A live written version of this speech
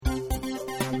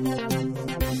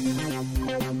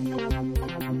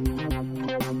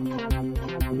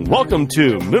Welcome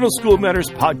to Middle School Matters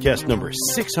podcast number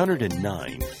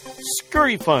 609,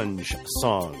 Scurryfunge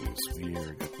Songs. We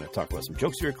are going to talk about some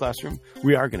jokes in your classroom.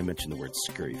 We are going to mention the word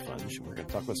Scurryfunge. We're going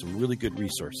to talk about some really good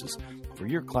resources for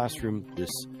your classroom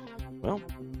this, well,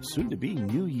 soon-to-be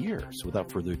new year. So without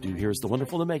further ado, here's the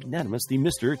wonderful, the magnanimous, the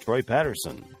Mr. Troy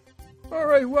Patterson. All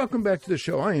right, welcome back to the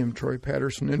show. I am Troy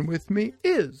Patterson, and with me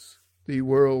is the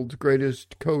world's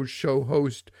greatest co-show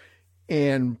host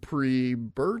and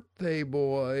pre-birthday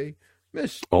boy,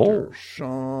 Mr.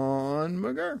 Sean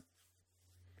McGurr.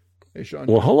 Hey, Sean.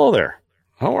 Well, hello there.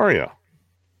 How are you?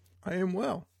 I am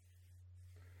well.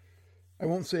 I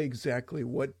won't say exactly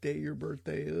what day your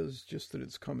birthday is, just that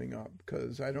it's coming up,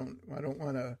 because I don't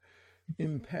want to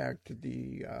impact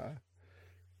the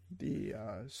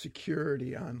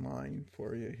security online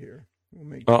for you here. We'll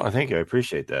make. Oh, thank you. I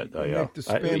appreciate that.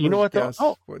 You know what? Guess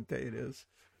what day it is.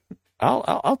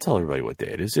 I'll tell everybody what day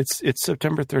it is. It's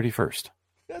September 31st.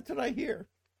 That's what I hear.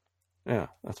 Yeah,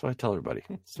 that's what I tell everybody.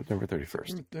 September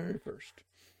 31st. 31st.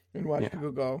 And watch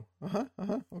people go, okay.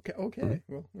 Mm-hmm.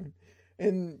 Well,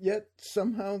 and yet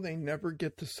somehow they never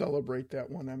get to celebrate that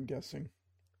one, I'm guessing.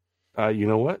 You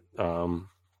know what?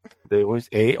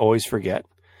 They always forget,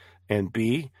 and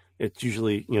B, it's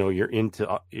usually, you're into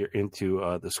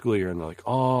the school year, and they're like,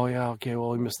 oh yeah, okay, well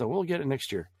we missed that. We'll get it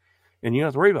next year. And you don't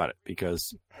have to worry about it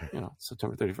because, it's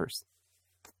September 31st.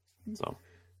 So.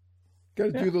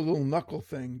 Got to do the little knuckle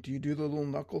thing. Do you do the little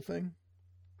knuckle thing?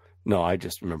 No, I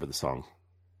just remember the song.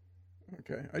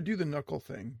 Okay. I do the knuckle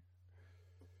thing.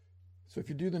 So if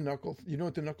you do the knuckle, you know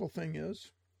what the knuckle thing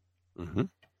is? Mm-hmm.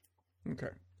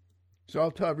 Okay. So I'll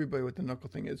tell everybody what the knuckle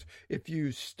thing is. If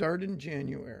you start in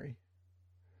January.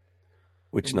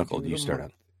 Which knuckle do you start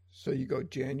on? So you go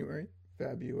January,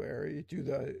 February, do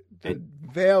the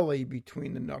valley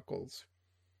between the knuckles.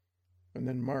 And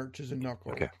then March is a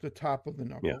knuckle, the top of the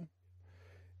knuckle. Yeah.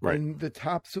 Right. And the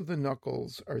tops of the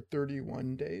knuckles are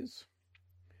 31 days.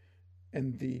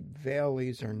 And the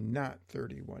valleys are not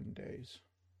 31 days.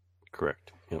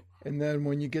 Correct. Yep. And then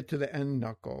when you get to the end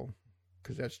knuckle,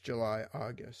 because that's July,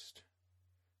 August.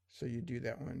 So you do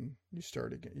that one, you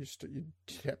start again. You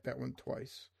tap that one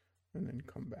twice and then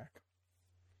come back.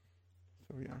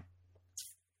 So yeah.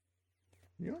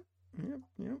 Yep.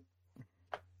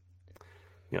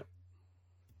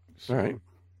 All right.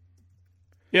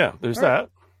 Yeah, there's that.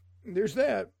 There's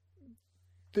that.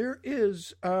 There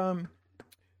is, how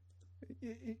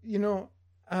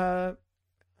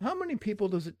many people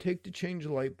does it take to change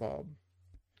a light bulb?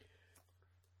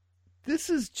 This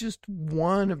is just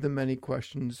one of the many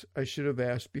questions I should have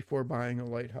asked before buying a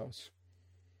lighthouse.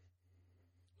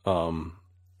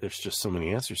 There's just so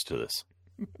many answers to this.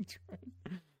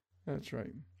 That's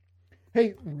right.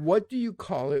 Hey, what do you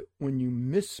call it when you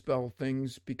misspell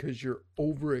things because you're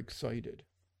overexcited?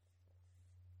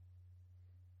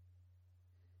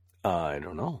 I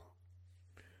don't know.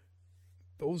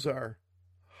 Those are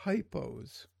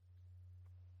hypos.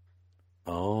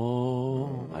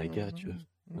 Oh, I got you.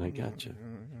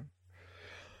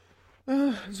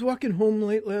 I was walking home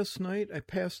late last night. I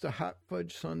passed a hot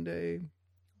fudge sundae,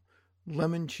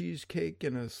 lemon cheesecake,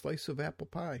 and a slice of apple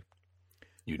pie.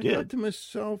 I thought to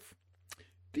myself,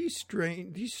 these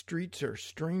streets are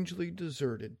strangely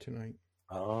deserted tonight.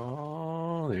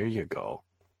 Oh, there you go.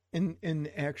 And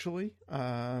actually,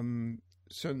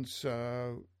 since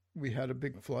we had a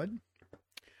big flood,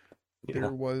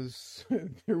 there was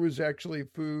actually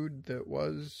food that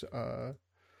was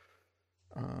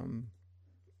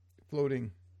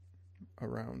floating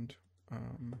around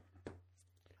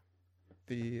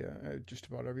just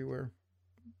about everywhere.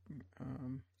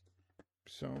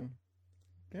 So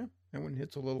yeah, that one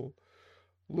hits a little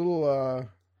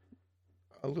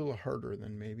harder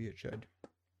than maybe it should.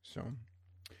 So,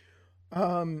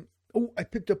 I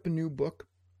picked up a new book.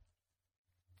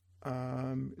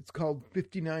 It's called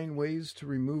 59 Ways to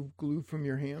Remove Glue from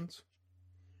Your Hands.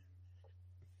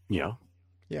 Yeah.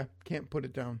 Yeah, can't put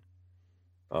it down.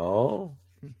 Oh.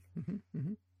 Mm-hmm,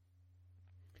 mm-hmm.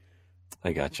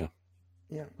 I gotcha.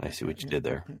 Yeah. I see what you did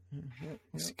there. Yeah.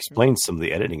 Explained some of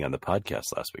the editing on the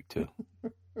podcast last week, too.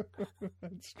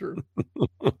 That's true.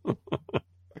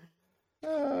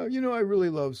 I really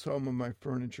love some of my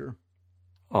furniture.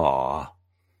 Aw.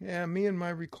 Yeah, me and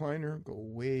my recliner go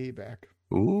way back.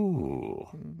 Ooh.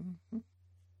 Mm-hmm.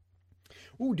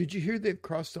 Ooh, did you hear they've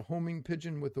crossed a homing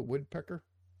pigeon with a woodpecker?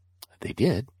 They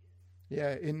did? Yeah,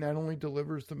 it not only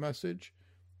delivers the message,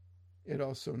 it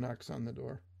also knocks on the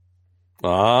door.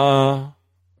 Ah,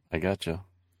 I gotcha.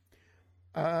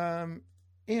 And,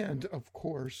 of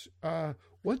course,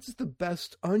 What's the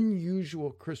best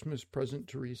unusual Christmas present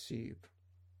to receive?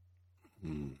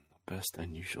 Best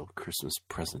unusual Christmas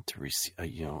present to receive. I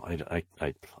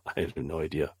have no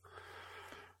idea.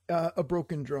 A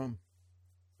broken drum.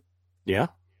 Yeah?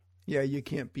 Yeah, you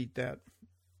can't beat that.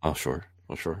 Oh, sure.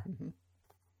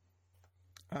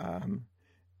 Mm-hmm.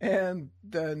 And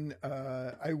then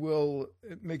I will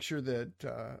make sure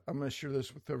that I'm going to share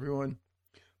this with everyone.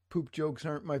 Poop jokes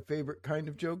aren't my favorite kind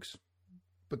of jokes,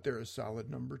 but they're a solid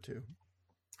number 2.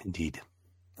 Indeed.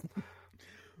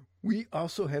 We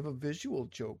also have a visual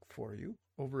joke for you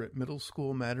over at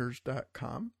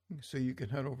middleschoolmatters.com. So you can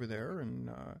head over there and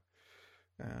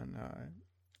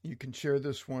you can share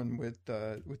this one with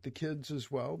the kids as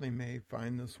well. They may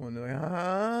find this one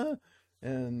like,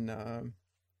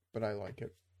 but I like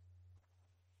it.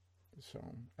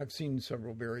 So I've seen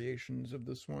several variations of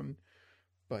this one,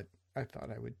 but I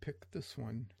thought I would pick this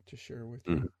one to share with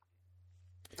you.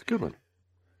 It's a good one.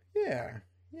 Yeah.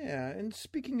 And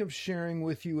speaking of sharing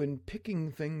with you and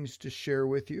picking things to share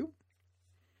with you,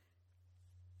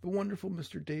 the wonderful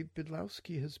Mr. Dave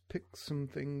Bydlowski has picked some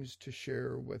things to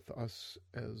share with us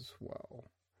as well.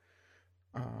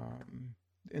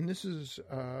 And this is,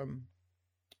 a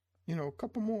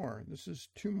couple more. This is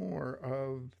 2 more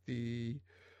of the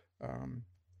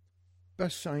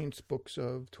best science books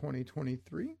of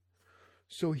 2023.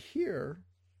 So here,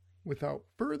 without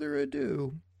further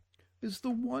ado, is the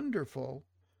wonderful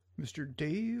Mr.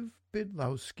 Dave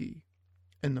Bydlowski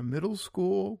and the Middle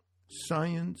School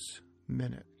Science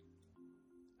Minute.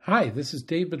 Hi, this is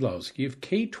Dave Bydlowski of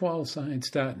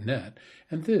K12Science.net,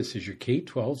 and this is your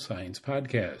K12 Science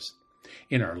Podcast.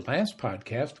 In our last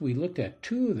podcast, we looked at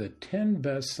 2 of the 10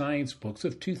 best science books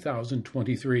of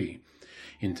 2023.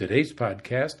 In today's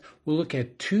podcast, we'll look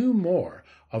at 2 more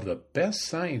of the best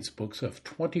science books of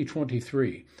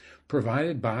 2023,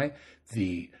 provided by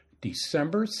the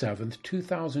December 7th,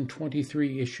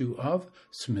 2023 issue of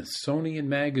Smithsonian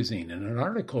Magazine, in an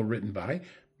article written by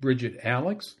Bridget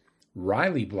Alex,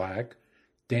 Riley Black,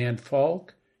 Dan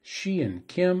Falk, Sheehan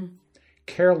Kim,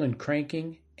 Carolyn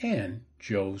Cranking, and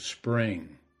Joe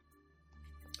Spring.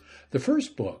 The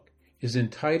first book is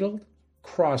entitled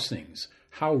Crossings: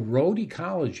 How Road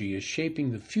Ecology is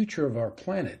Shaping the Future of Our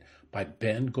Planet by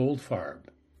Ben Goldfarb.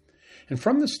 And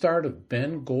from the start of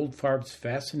Ben Goldfarb's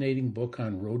fascinating book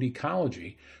on road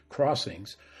ecology,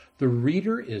 Crossings, the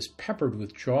reader is peppered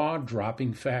with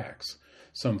jaw-dropping facts.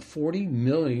 Some 40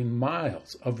 million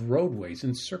miles of roadways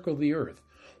encircle the Earth,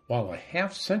 while a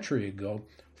half-century ago,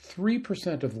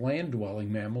 3% of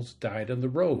land-dwelling mammals died on the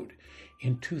road.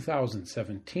 In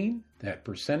 2017, that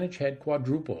percentage had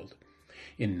quadrupled.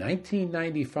 In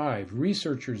 1995,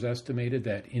 researchers estimated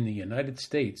that in the United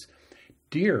States,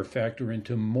 deer factor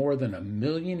into more than 1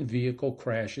 million vehicle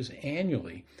crashes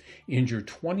annually, injure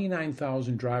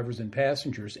 29,000 drivers and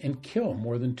passengers, and kill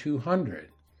more than 200.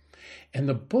 And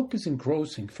the book is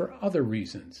engrossing for other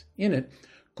reasons. In it,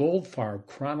 Goldfarb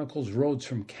chronicles roads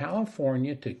from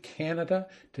California to Canada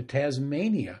to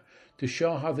Tasmania to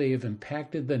show how they have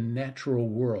impacted the natural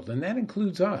world, and that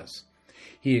includes us.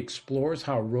 He explores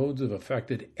how roads have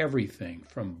affected everything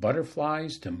from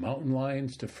butterflies to mountain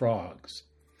lions to frogs.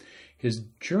 His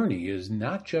journey is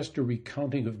not just a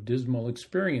recounting of dismal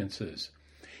experiences.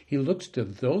 He looks to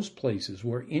those places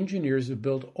where engineers have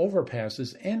built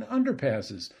overpasses and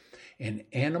underpasses, and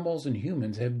animals and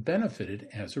humans have benefited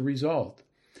as a result.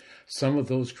 Some of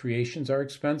those creations are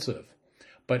expensive,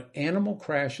 but animal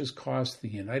crashes cost the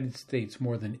United States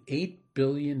more than $8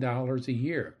 billion a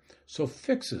year, so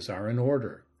fixes are in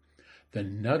order. The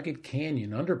Nugget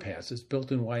Canyon underpasses,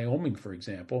 built in Wyoming, for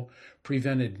example,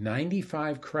 prevented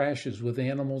 95 crashes with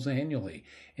animals annually,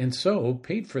 and so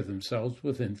paid for themselves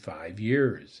within 5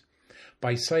 years.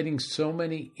 By citing so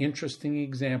many interesting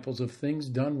examples of things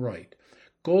done right,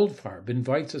 Goldfarb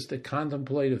invites us to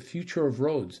contemplate a future of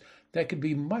roads that could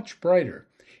be much brighter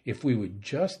if we would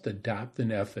just adopt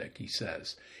an ethic, he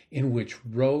says, in which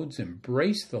roads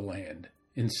embrace the land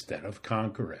instead of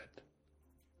conquer it.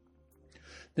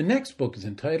 The next book is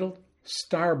entitled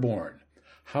Starborn: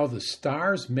 How the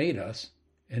Stars Made Us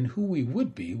and Who We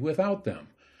Would Be Without Them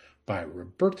by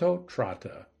Roberto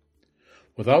Trotta.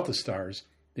 Without the stars,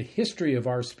 the history of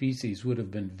our species would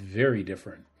have been very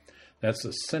different. That's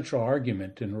the central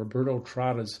argument in Roberto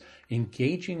Trotta's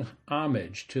engaging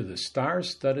homage to the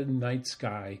star-studded night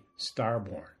sky,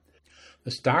 Starborn.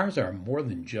 The stars are more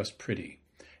than just pretty.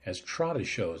 As Trotta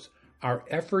shows, our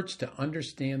efforts to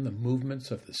understand the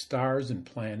movements of the stars and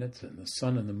planets and the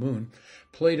sun and the moon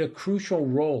played a crucial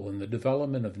role in the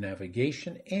development of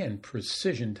navigation and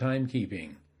precision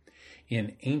timekeeping.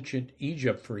 In ancient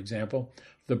Egypt, for example,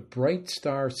 the bright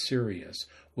star Sirius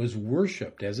was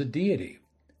worshipped as a deity,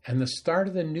 and the start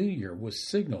of the new year was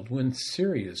signaled when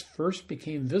Sirius first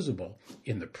became visible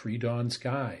in the pre-dawn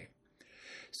sky.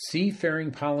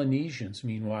 Seafaring Polynesians,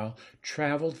 meanwhile,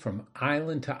 traveled from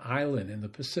island to island in the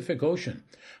Pacific Ocean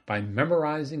by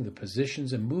memorizing the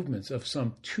positions and movements of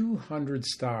some 200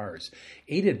 stars,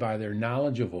 aided by their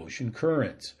knowledge of ocean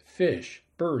currents, fish,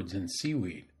 birds, and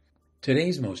seaweed.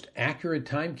 Today's most accurate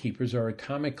timekeepers are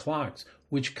atomic clocks,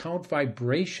 which count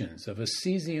vibrations of a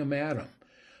cesium atom.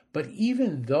 But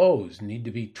even those need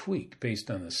to be tweaked based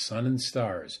on the sun and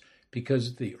stars,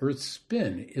 because the Earth's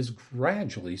spin is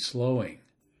gradually slowing.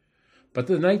 But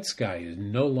the night sky is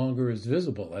no longer as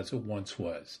visible as it once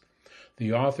was.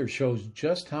 The author shows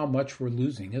just how much we're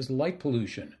losing as light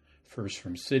pollution, first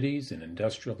from cities and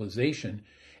industrialization,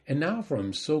 and now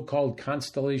from so-called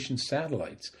constellation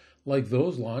satellites, like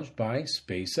those launched by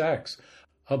SpaceX,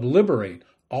 obliterate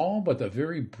all but the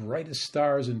very brightest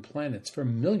stars and planets for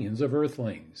millions of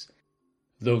Earthlings.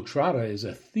 Though Trotta is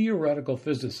a theoretical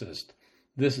physicist,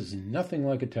 this is nothing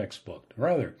like a textbook.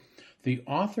 Rather, the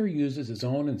author uses his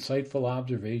own insightful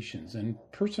observations and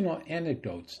personal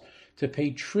anecdotes to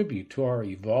pay tribute to our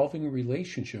evolving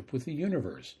relationship with the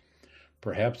universe.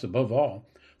 Perhaps above all,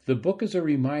 the book is a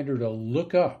reminder to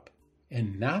look up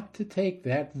and not to take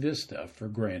that vista for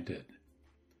granted.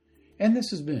 And this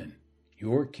has been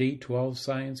your K-12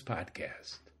 Science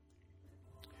Podcast.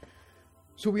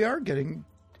 So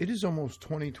it is almost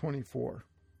 2024,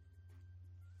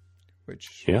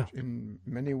 which in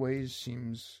many ways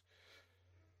seems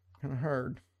kind of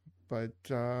hard, but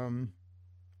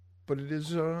it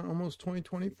is almost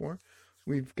 2024.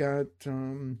 We've got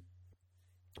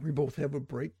we both have a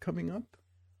break coming up.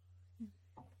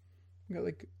 We got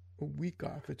like a week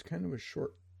off. It's kind of a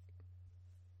short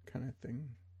kind of thing.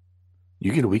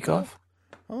 You get a week off?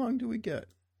 How long do we get?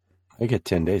 I get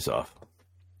 10 days off.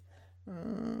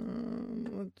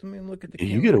 Let me look at the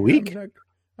You get a week?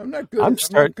 I'm not good. I'm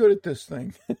not good at this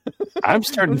thing. I'm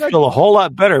starting to feel a whole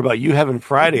lot better about you having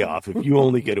Friday off if you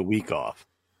only get a week off.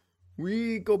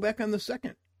 We go back on the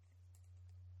 2nd.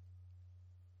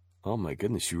 Oh my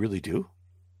goodness, you really do?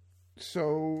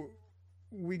 So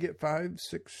we get 5,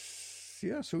 6,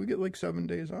 so we get like 7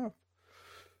 days off.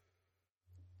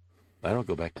 I don't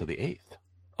go back to the 8th.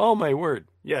 Oh my word.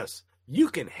 Yes, you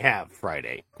can have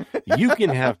Friday. You can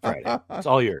have Friday. It's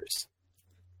all yours.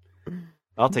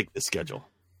 I'll take the schedule.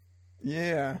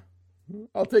 Yeah.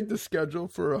 I'll take the schedule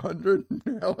for 100,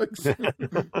 Alex.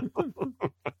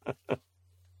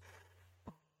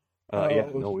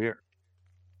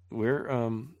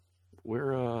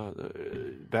 We're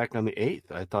back on the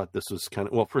 8th. I thought this was kind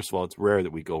of, well, first of all, it's rare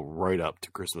that we go right up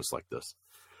to Christmas like this.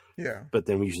 Yeah. But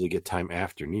then we usually get time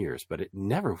after New Year's, but it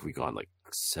never have we gone like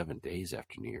 7 days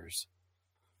after New Year's.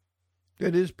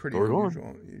 It is pretty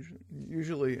unusual.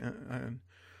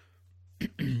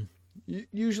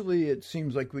 Usually it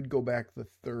seems like we'd go back the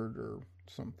 3rd or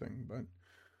something, but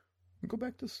we go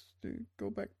back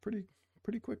pretty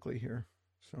quickly here.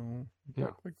 So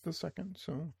like the 2nd.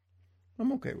 So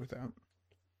I'm okay with that.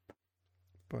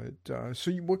 But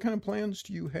so what kind of plans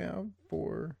do you have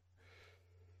for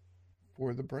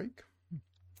the break?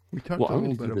 We talked a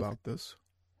little bit about this.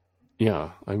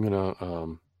 Yeah, I'm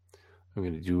gonna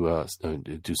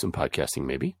do some podcasting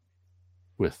maybe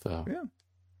with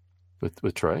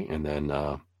Troy, and then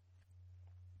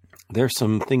there's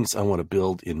some things I want to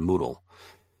build in Moodle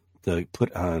to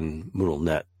put on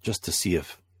MoodleNet just to see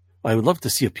if I would love to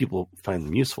see if people find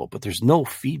them useful, but there's no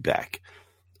feedback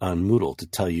on Moodle to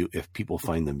tell you if people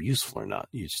find them useful or not.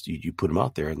 You put them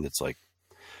out there, and it's like,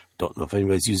 don't know if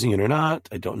anybody's using it or not.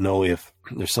 I don't know if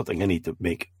there's something I need to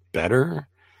make better.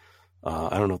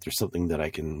 I don't know if there's something that I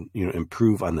can,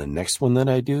 improve on the next one that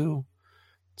I do.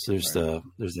 So there's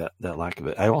that lack of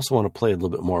it. I also want to play a little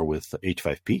bit more with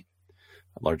H5P,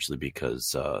 largely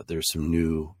because there's some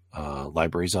new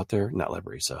libraries out there. Not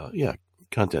libraries,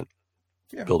 content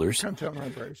builders. Content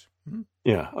libraries. Mm-hmm.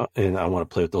 Yeah, and I want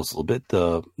to play with those a little bit.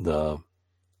 The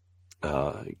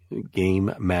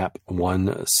game map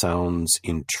 1 sounds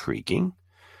intriguing.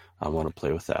 I want to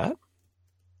play with that.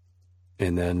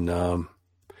 And then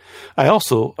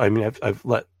I've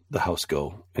let the house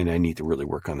go, and I need to really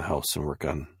work on the house and work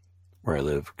on where I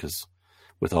live, because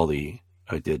with all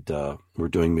we're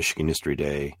doing Michigan History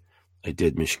Day. I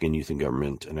did Michigan Youth and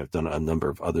Government, and I've done a number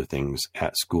of other things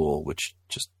at school, which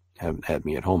just haven't had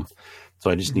me at home.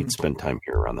 So I just need to spend time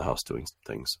here around the house doing some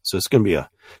things. So this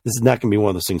is not going to be one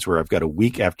of those things where I've got a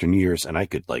week after New Year's and I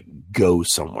could like go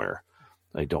somewhere.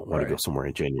 I don't want to go somewhere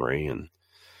in January, and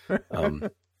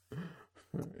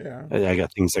I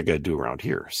got things I got to do around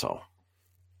here. So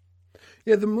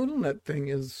Yeah, the MoodleNet thing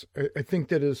is, I think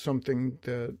that is something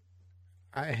that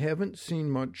I haven't seen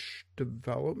much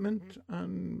development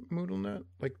on MoodleNet,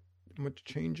 like much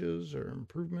changes or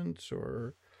improvements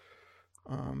or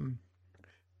um,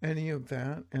 any of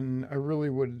that. And I really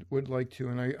would like to.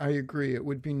 And I agree, it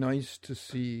would be nice to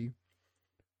see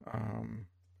um,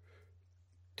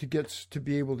 to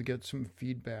be able to get some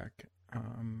feedback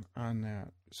on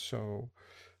that.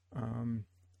 Um,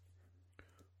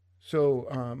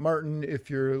 Martin, if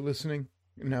you're listening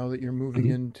now that you're moving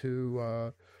Mhm.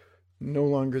 into no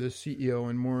longer the CEO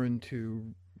and more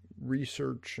into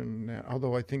research, and that,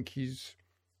 although I think he's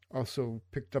also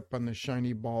picked up on the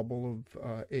shiny bauble of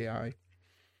AI.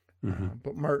 Mhm.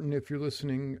 But Martin, if you're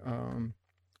listening,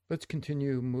 let's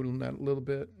continue MoodleNet a little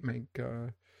bit, make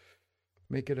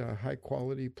it a high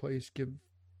quality place, give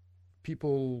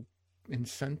people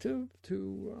incentive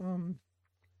to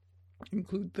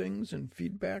include things and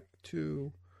feedback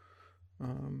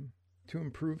um, to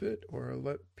improve it, or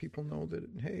let people know that,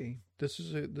 hey, this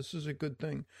is a good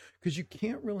thing, because you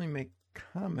can't really make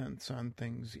comments on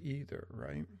things either,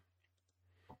 right?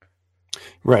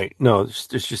 Right. No, it's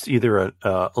just either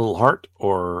a little heart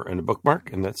or and a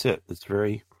bookmark, and that's it. It's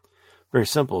very very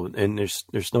simple, and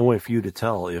there's no way for you to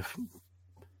tell if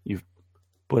you've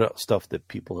put out stuff that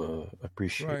people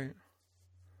appreciate. Right,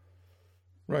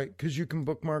 right, because you can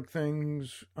bookmark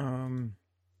things,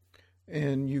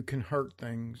 and you can heart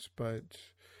things, but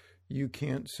you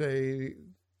can't say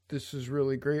this is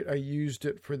really great, I used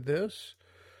it for this,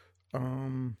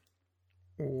 um,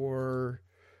 or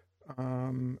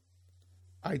um,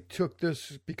 I took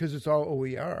this because it's all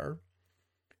OER.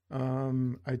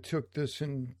 I took this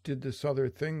and did this other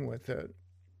thing with it,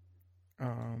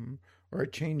 um, or I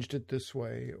changed it this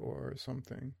way or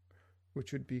something,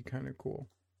 which would be kind of cool.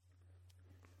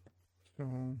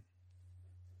 So,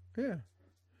 yeah.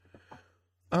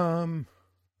 Um,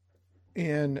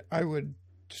 and I would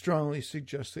strongly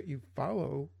suggest that you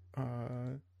follow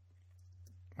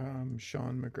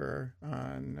Sean McGurr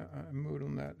on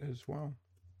MoodleNet as well.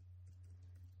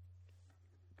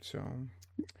 So,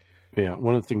 Yeah,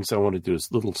 one of the things I want to do is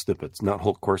little snippets, not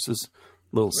whole courses,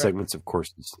 little right. segments of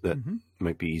courses that Mm-hmm.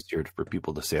 might be easier for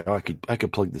people to say, "Oh, I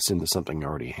could plug this into something I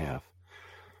already have."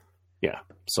 Yeah,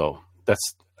 so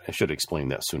I should explain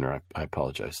that sooner. I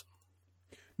apologize.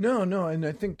 No, no, and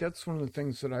I think that's one of the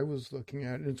things that I was looking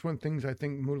at. And it's one of the things I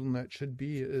think MoodleNet should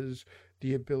be, is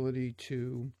the ability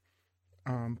to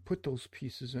put those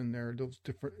pieces in there, those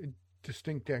different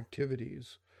distinct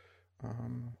activities.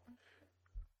 Um,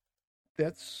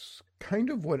 that's kind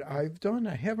of what I've done.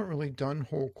 I haven't really done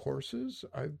whole courses.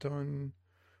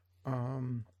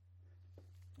 Um,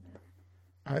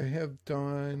 I have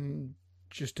done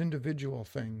just individual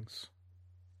things,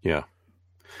 Yeah,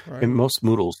 and right? most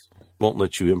Moodles won't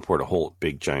let you import a whole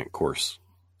big giant course,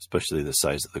 especially the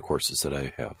size of the courses that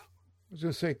I have. I was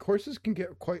going to say courses can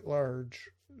get quite large,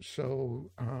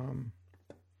 so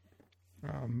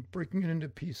breaking it into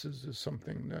pieces is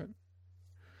something that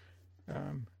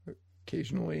um,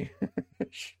 occasionally,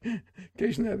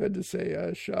 occasionally I've had to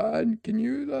say, Sean, can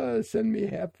you send me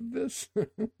half of this?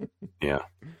 Yeah,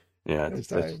 yeah, as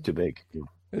that's I too big.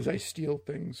 as I steal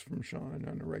things from Sean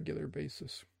on a regular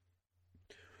basis.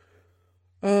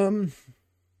 Um,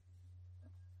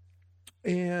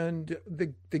 and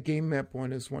the game map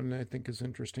one is one that I think is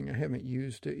interesting. I haven't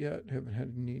used it yet. Haven't had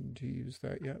a need to use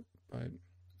that yet, but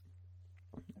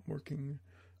working.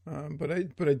 But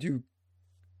I do.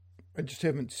 I just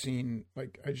haven't seen,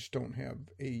 like, I just don't have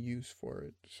a use for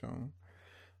it. So,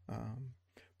 um,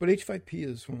 but H5P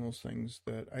is one of those things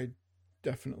that I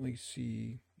definitely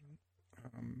see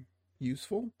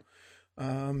useful.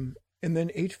 And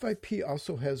then H5P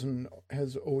also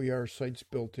has OER sites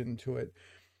built into it.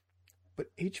 But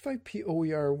H5P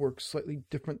OER works slightly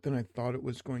different than I thought it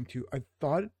was going to. I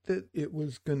thought that it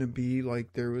was going to be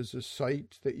like there was a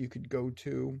site that you could go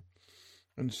to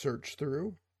and search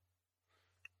through.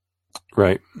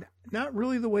 Right. Not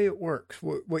really the way it works.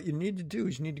 What you need to do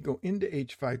is you need to go into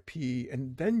H5P,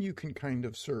 and then you can kind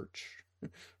of search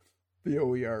the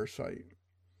OER site.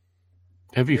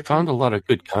 Have you found a lot of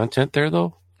good content there,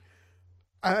 though?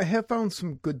 I have found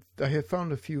I have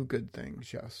found a few good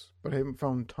things, yes, but I haven't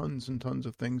found tons and tons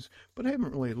of things. But I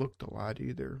haven't really looked a lot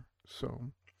either.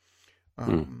 So,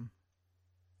 um,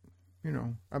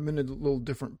 I'm in a little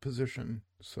different position.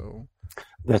 So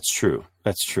That's true.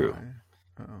 That's true.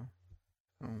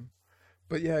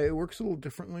 But yeah, it works a little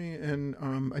differently, and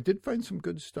I did find some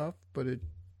good stuff, but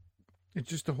it's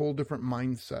just a whole different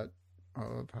mindset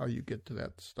of how you get to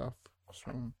that stuff.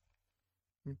 So,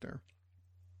 right there.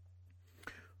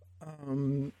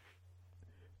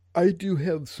 I do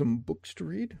have some books to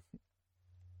read.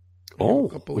 Oh,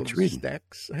 couple what of you reading?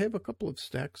 stacks. I have a couple of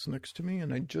stacks next to me,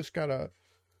 and I just got a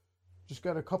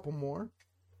couple more.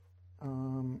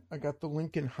 I got The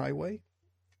Lincoln Highway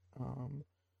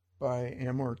by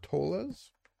Amor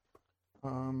Tolles.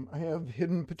 I have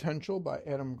Hidden Potential by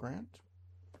Adam Grant,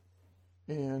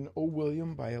 and O.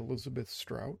 William by Elizabeth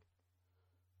Strout.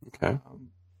 Okay.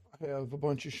 I have a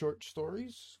bunch of short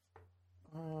stories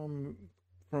from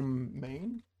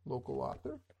Maine, local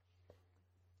author.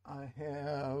 I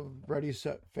have Ready,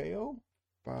 Set, Fail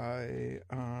by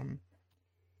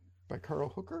Carl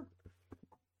Hooker.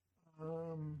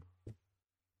 And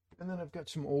then I've got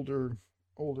some older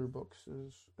books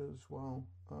as well.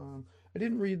 I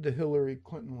didn't read the Hillary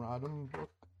Clinton Rodham book,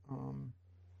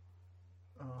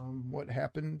 What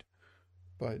Happened,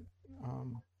 but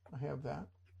I have that.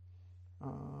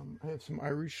 I have some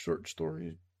Irish short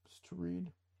stories to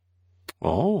read.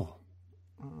 Oh,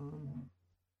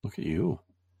 look at you.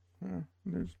 Yeah,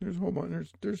 there's a whole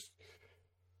bunch. There's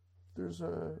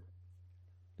a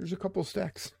couple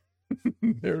stacks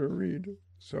there to read.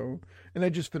 So, and I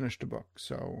just finished a book,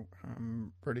 so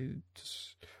I'm ready to.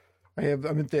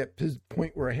 I'm at that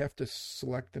point where I have to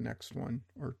select the next one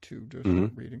or two just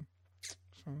reading.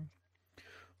 So,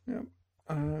 yeah.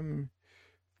 And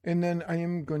then I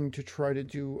am going to try to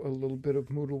do a little bit of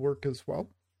Moodle work as well.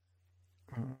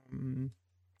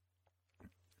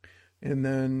 And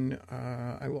then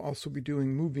I will also be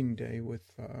doing moving day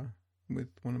with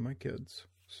one of my kids.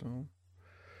 So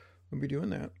I'll be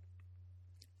doing that.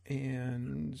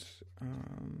 And,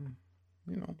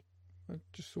 that's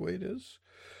just the way it is.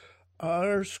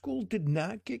 Our school did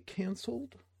not get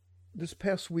canceled. This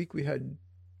past week we had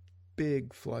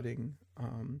big flooding.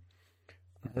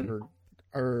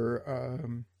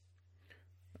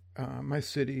 My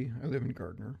city, I live in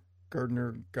Gardner.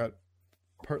 Gardner got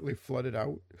partly flooded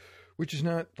out, which is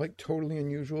not like totally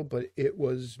unusual, but it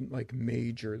was like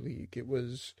major league. It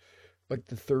was like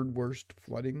the third worst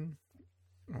flooding.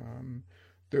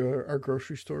 Our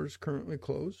grocery store is currently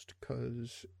closed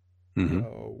because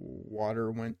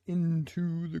water went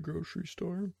into the grocery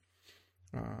store.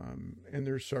 And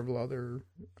there's several other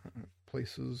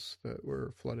places that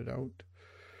were flooded out.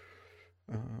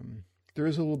 There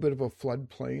is a little bit of a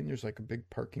floodplain. There's like a big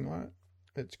parking lot.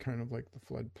 It's kind of like the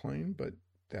floodplain, but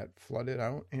that flooded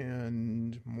out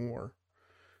and more.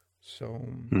 So,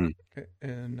 and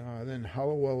then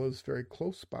Hallowell is very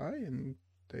close by, and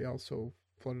they also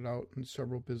flooded out, and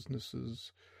several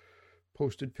businesses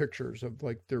posted pictures of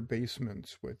like their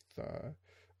basements with a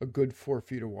good 4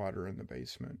 feet of water in the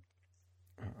basement,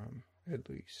 at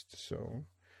least. So,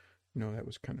 that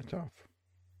was kind of tough.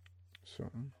 So,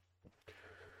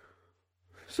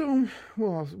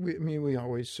 well, we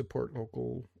always support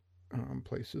local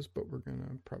places, but we're going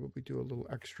to probably do a little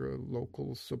extra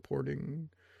local supporting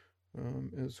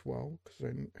as well,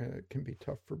 because it can be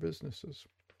tough for businesses.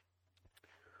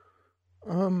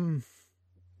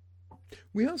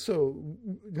 We also,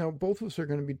 now both of us are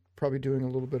going to be probably doing a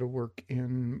little bit of work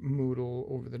in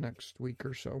Moodle over the next week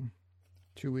or so,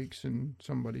 2 weeks in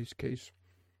somebody's case.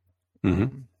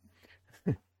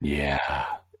 Yeah.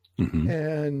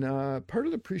 And part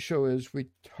of the pre-show is we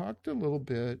talked a little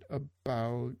bit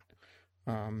about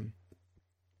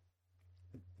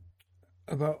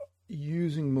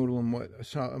using Moodle and what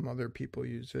some other people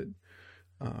use it.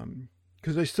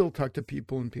 Because I still talk to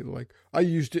people, and people are like, I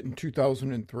used it in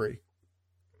 2003.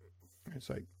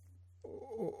 It's like,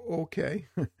 okay.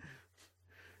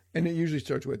 And it usually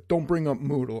starts with, don't bring up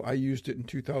Moodle. I used it in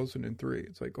 2003.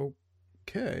 It's like,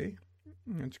 okay,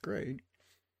 that's great.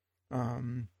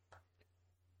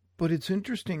 But it's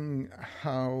interesting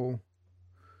how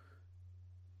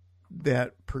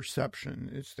that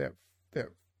perception, it's that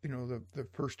the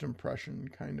first impression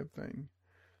kind of thing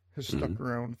has stuck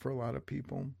around for a lot of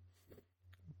people.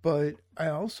 But I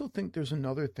also think there's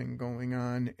another thing going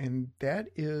on, and that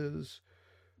is,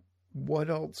 what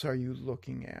else are you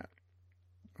looking at?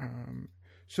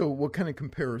 So what kind of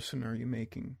comparison are you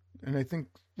making? And I think,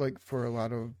 like, for a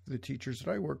lot of the teachers that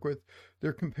I work with,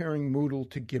 they're comparing Moodle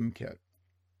to Gimkit,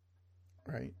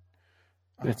 right?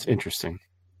 That's interesting.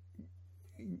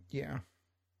 Yeah.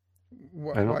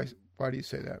 Why do you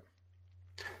say that?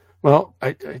 Well,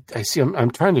 I see.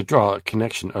 I'm trying to draw a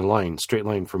connection, straight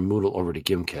line from Moodle over to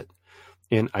Gimkit,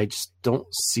 and I just don't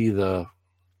see the.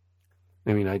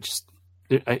 I mean, I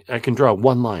can draw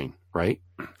one line, right?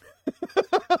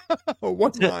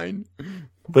 One line,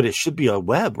 but it should be a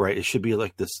web, right? It should be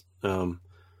like this. I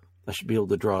should be able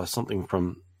to draw something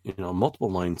from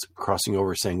multiple lines crossing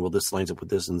over, saying, "Well, this lines up with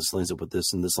this, and this lines up with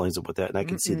this, and this lines up with that," and I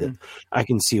can see that. I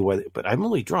can see why, but I'm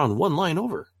only drawing one line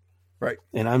over, right?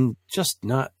 And I'm just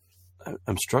not.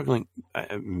 I'm struggling.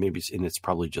 Maybe, and it's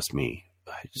probably just me.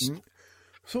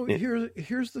 So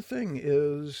here's the thing: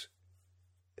 is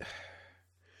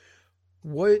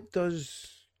what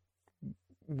does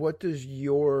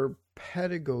your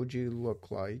pedagogy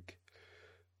look like?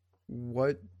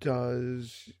 What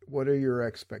are your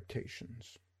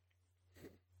expectations?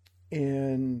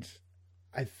 And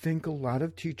I think a lot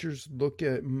of teachers look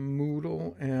at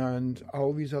Moodle and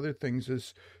all these other things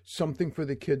as something for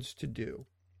the kids to do.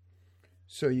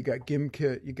 So you got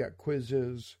GimKit, you got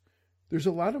quizzes. There's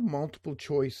a lot of multiple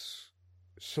choice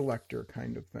selector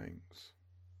kind of things,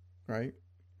 right?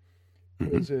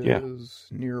 Quizzes,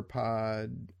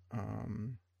 Nearpod,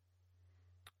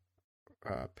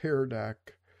 Pear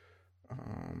Deck.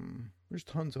 There's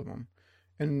tons of them.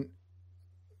 And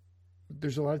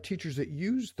there's a lot of teachers that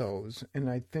use those. And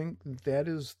I think that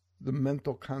is the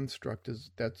mental construct,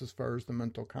 that's as far as the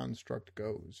mental construct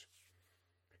goes.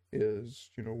 Is,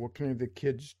 what can the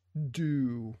kids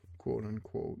do, quote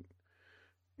unquote.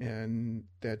 And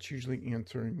that's usually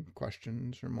answering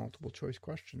questions or multiple choice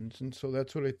questions. And so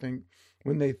that's what I think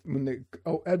when they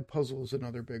Edpuzzle is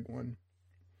another big one.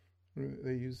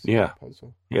 They use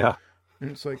Edpuzzle. Yeah.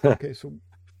 And it's like, okay, so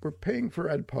we're paying for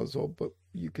Edpuzzle, but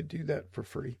you could do that for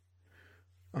free.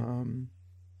 And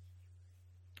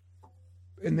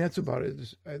that's about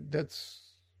it. That's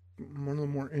one of the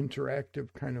more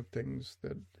interactive kind of things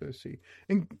that I see.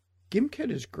 And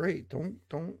GimKit is great.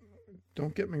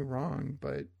 Don't get me wrong,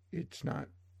 but it's not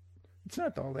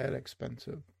all that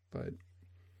expensive. But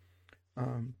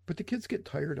the kids get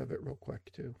tired of it real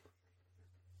quick too.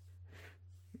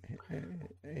 And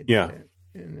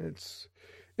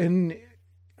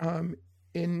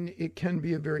it can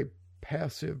be a very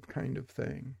passive kind of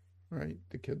thing, right?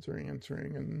 The kids are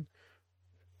answering and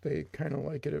they kind of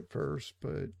like it at first,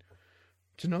 but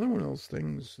it's another one of those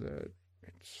things that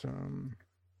it's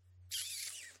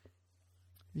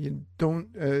you don't.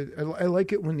 I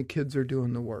like it when the kids are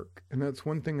doing the work, and that's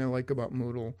one thing I like about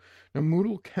Moodle. Now,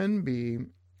 Moodle can be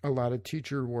a lot of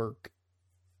teacher work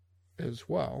as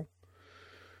well,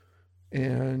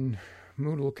 and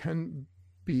Moodle can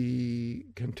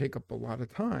take up a lot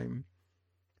of time,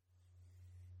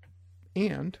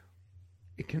 and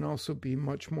it can also be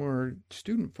much more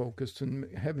student focused and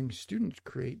having students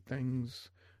create things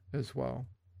as well.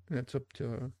 And that's up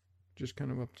to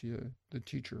the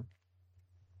teacher.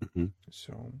 Mm-hmm.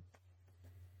 So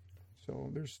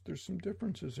there's some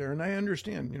differences there, and I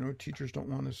understand. Teachers don't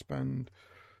want to spend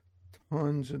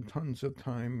tons and tons of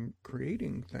time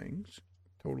creating things.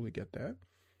 Totally get that.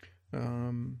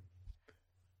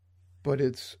 But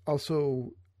it's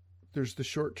also there's the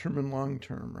short term and long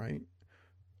term, right?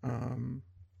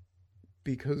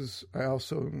 Because I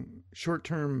also short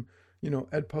term,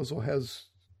 Edpuzzle has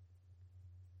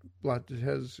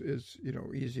is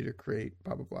easy to create,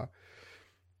 blah blah blah.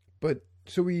 But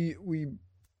so we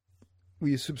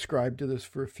subscribed to this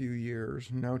for a few years.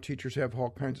 Now teachers have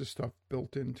all kinds of stuff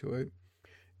built into it.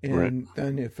 And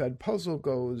then if Edpuzzle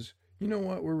goes, you know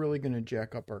what, we're really going to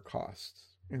jack up our costs.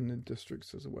 And the district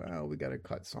says, well, we got to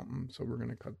cut something, so we're going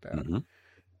to cut that.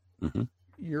 Mm-hmm. Mm-hmm.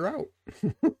 You're out.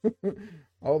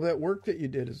 All that work that you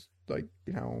did is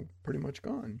pretty much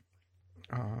gone.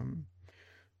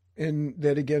 And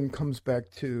that again comes back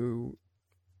to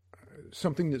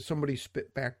something that somebody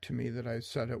spit back to me that I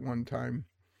said at one time.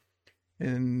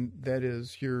 And that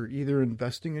is, you're either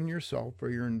investing in yourself or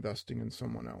you're investing in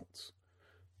someone else.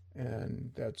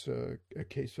 And that's a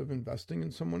case of investing in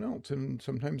someone else. And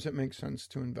sometimes it makes sense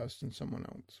to invest in someone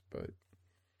else, but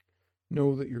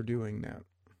know that you're doing that.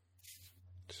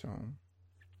 So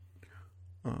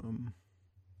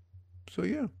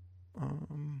yeah.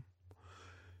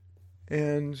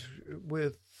 And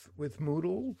with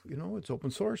Moodle, it's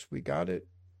open source. We got it.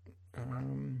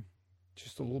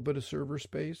 Just a little bit of server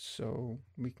space, so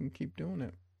we can keep doing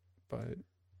it. But,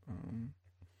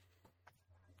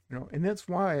 and that's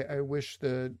why I wish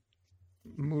that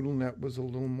MoodleNet was a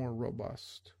little more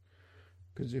robust.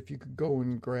 Because if you could go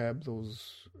and grab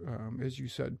those, as you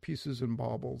said, pieces and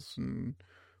baubles and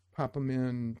pop them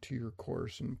into your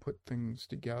course and put things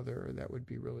together, that would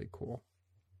be really cool.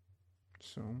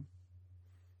 So,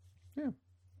 yeah,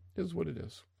 it is what it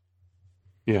is.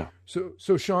 Yeah.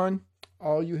 So Sean,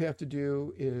 all you have to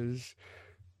do is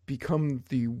become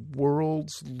the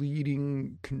world's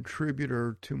leading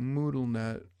contributor to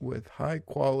MoodleNet with high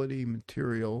quality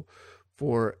material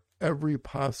for every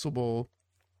possible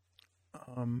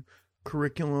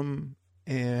curriculum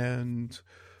and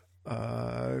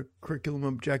curriculum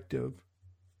objective,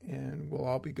 and we'll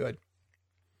all be good.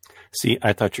 See,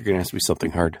 I thought you were going to ask me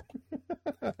something hard.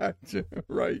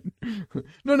 Right.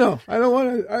 No, I don't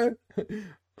want to.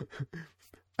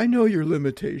 I know your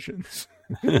limitations.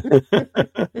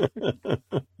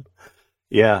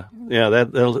 Yeah,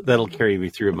 that'll carry me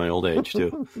through my old age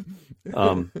too.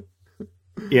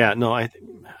 Yeah, no, I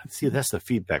see that's the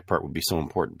feedback part would be so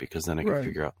important because then I can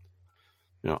figure out,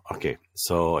 okay,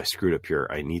 so I screwed up here.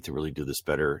 I need to really do this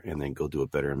better and then go do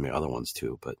it better in my other ones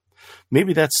too. But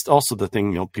maybe that's also the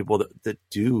thing, people that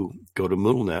do go to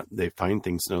MoodleNet, they find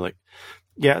things and they're like,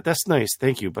 yeah, that's nice.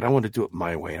 Thank you. But I want to do it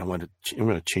my way. I'm going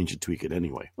to change and tweak it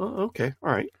anyway. Well, okay.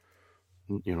 All right.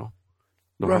 No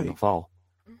harm, no foul.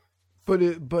 But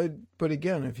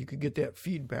again, if you could get that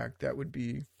feedback, that would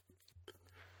be.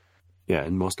 Yeah.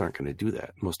 And most aren't going to do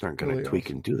that. Most aren't going to tweak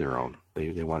and do their own.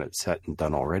 They want it set and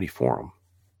done already for them.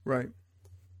 Right.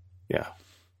 Yeah.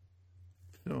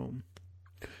 So,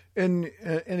 and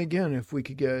again, if we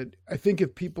could get, I think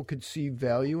if people could see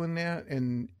value in that,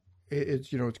 and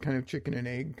it's it's kind of chicken and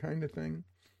egg kind of thing,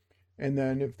 and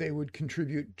then if they would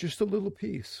contribute just a little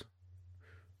piece,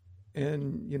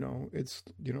 and it's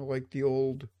like the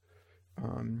old,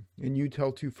 and you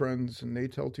tell two friends, and they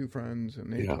tell two friends,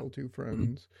 and they tell two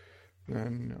friends,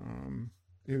 then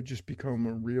it would just become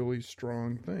a really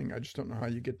strong thing. I just don't know how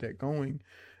you get that going,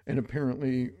 and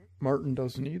apparently Martin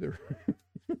doesn't either.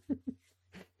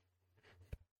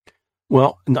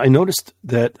 Well, I noticed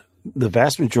that the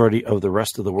vast majority of the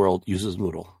rest of the world uses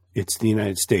Moodle. It's the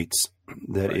United States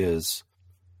that is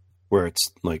where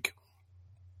it's like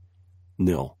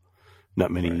nil.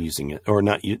 Not many using it, or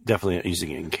definitely not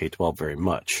using it in K-12 very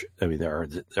much. I mean, there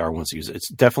are ones that use it. It's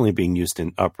definitely being used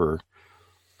in upper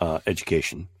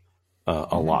education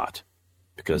a lot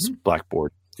because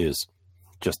Blackboard is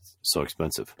just so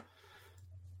expensive.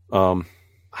 How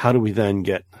do we then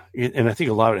get? And I think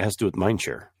a lot of it has to do with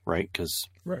mindshare, right? Because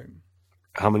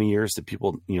how many years did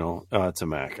people, it's a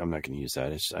Mac. I'm not going to use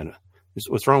that.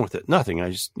 What's wrong with it? Nothing.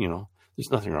 I just,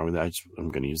 there's nothing wrong with that. I'm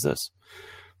going to use this.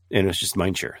 And it's just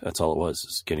mindshare. That's all it was,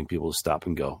 is getting people to stop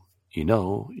and go,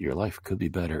 your life could be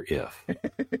better if.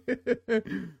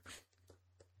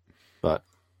 But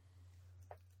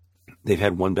they've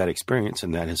had one bad experience,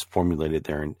 and that has formulated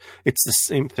there. And it's the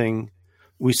same thing.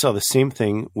 We saw the same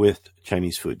thing with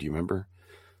Chinese food. Do you remember?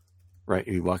 Right?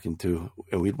 We'd walk into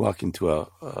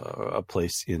a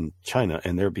place in China,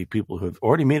 and there'd be people who have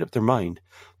already made up their mind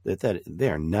that they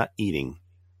are not eating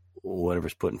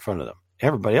whatever's put in front of them.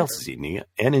 Everybody else is eating it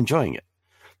and enjoying it.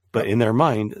 But in their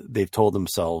mind, they've told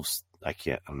themselves,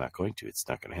 I'm not going to. It's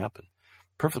not going to happen.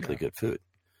 Perfectly good food.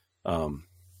 And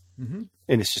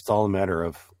it's just all a matter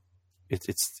of,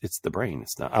 it's the brain.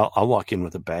 It's not, I'll walk in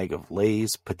with a bag of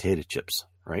Lay's potato chips,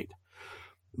 right?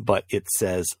 But it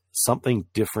says something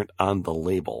different on the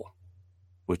label,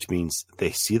 which means they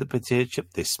see the potato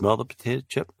chip, they smell the potato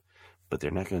chip, but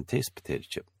they're not going to taste potato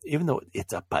chip, even though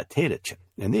it's a potato chip.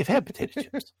 And they've had potato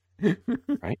chips.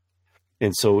 Right.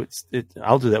 And so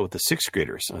I'll do that with the sixth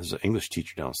graders. There's an English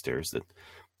teacher downstairs that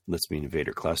lets me invade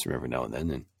her classroom every now and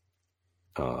then. And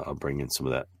I'll bring in some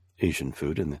of that Asian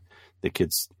food, and the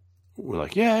kids were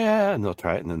like, yeah. And they'll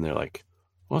try it. And then they're like,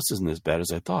 well, this isn't as bad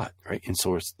as I thought. Right. And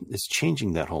so it's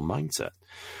changing that whole mindset.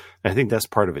 And I think that's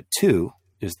part of it too,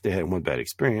 is they had one bad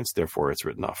experience. Therefore it's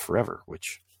written off forever,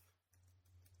 which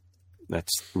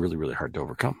that's really, really hard to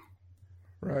overcome.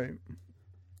 Right.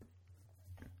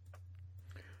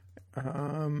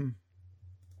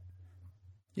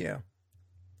 Yeah.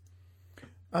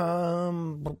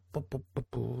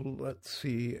 Let's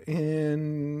see.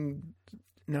 And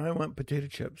now I want potato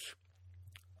chips.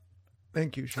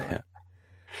 Thank you, Sean.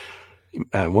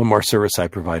 One more service I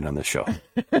provide on the show.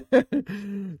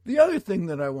 The other thing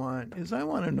that I want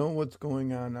to know what's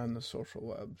going on the social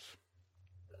webs.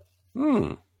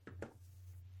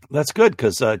 That's good,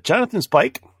 because Jonathan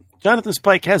Spike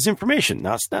has information.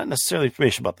 Now, it's not necessarily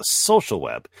information about the social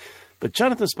web, but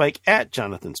Jonathan Spike at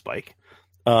Jonathan Spike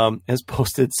has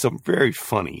posted some very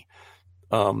funny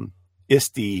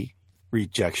ISTE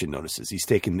rejection notices. He's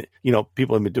taken,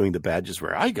 people have been doing the badges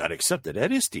where I got accepted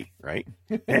at ISTE, right?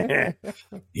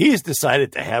 He's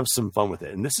decided to have some fun with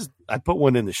it. And I put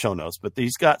one in the show notes, but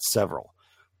he's got several.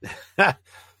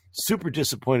 Super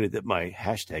disappointed that my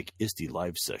hashtag ISTE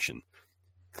live session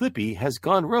Clippy has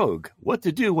gone rogue. What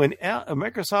to do when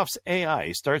Microsoft's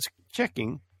AI starts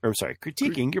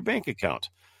critiquing your bank account.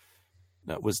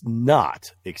 That was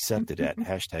not accepted at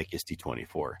hashtag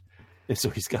ISTE24. And so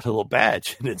he's got a little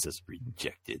badge and it says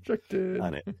rejected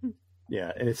on it.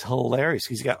 Yeah. And it's hilarious.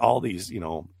 He's got all these,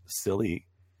 silly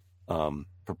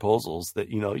proposals that,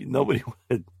 nobody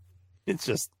would. It's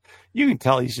just, you can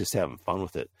tell he's just having fun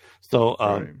with it.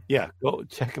 So, yeah, go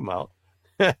check him out.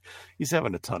 He's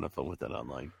having a ton of fun with it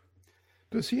online.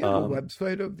 Does he have a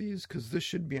website of these? Because this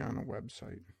should be on a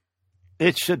website.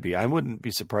 It should be. I wouldn't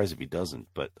be surprised if he doesn't,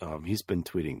 but he's been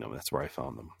tweeting them. That's where I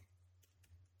found them.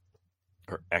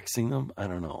 Or Xing them? I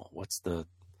don't know. What's the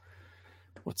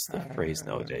phrase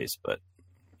nowadays? But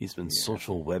he's been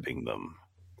social webbing them,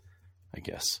 I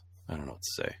guess. I don't know what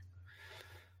to say.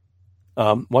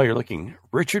 While you're looking,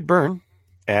 Richard Byrne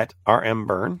at RM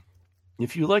Byrne.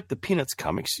 If you like the Peanuts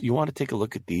comics, you want to take a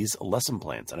look at these lesson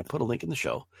plans. And I put a link in the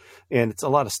show. And it's a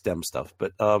lot of STEM stuff,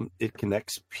 but it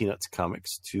connects Peanuts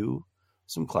comics to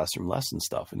some classroom lesson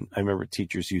stuff. And I remember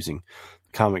teachers using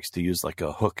comics to use like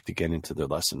a hook to get into their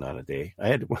lesson on a day.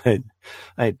 I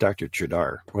had Dr.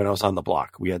 Chidar when I was on the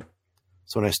block.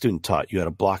 So when I student taught, you had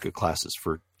a block of classes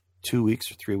for 2 weeks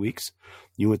or 3 weeks.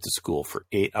 You went to school for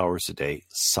 8 hours a day,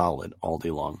 solid all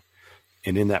day long.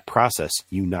 And in that process,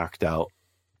 you knocked out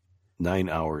 9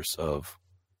 hours of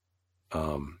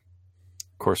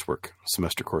coursework,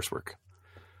 semester coursework.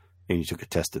 And you took a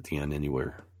test at the end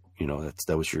anywhere.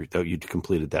 You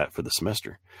completed that for the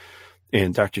semester.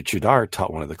 And Dr. Chidar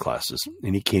taught one of the classes,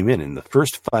 and he came in the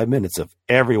first 5 minutes of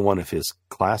every one of his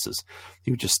classes,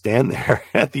 he would just stand there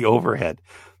at the overhead,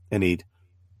 and he'd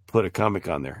put a comic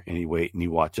on there, and he'd wait, and he'd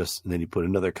watch us, and then he'd put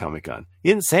another comic on. He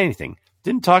didn't say anything,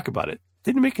 didn't talk about it,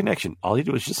 didn't make a connection. All he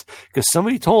did was just, because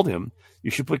somebody told him,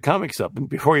 you should put comics up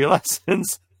before your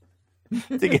lessons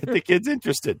to get the kids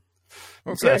interested.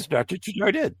 Okay. So that's what Dr.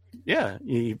 Chidar did. Yeah,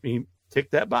 he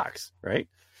ticked that box, right?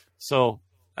 So,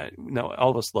 all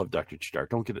of us love Dr. Chidar.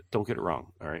 Don't get it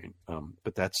wrong, all right?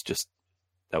 But that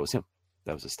was him.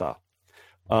 That was his style.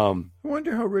 I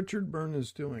wonder how Richard Byrne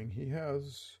is doing. He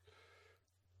has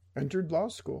entered law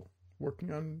school,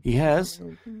 working on. He has,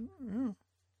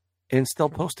 and still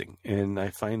posting, and I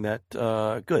find that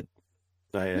good.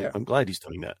 I'm glad he's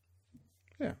doing that.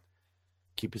 Yeah,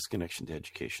 keep his connection to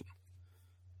education.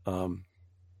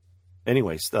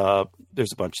 Anyways,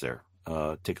 there's a bunch there.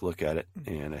 Take a look at it,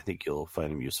 and I think you'll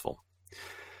find them useful.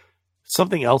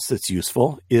 Something else that's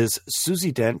useful is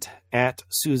Susie Dent at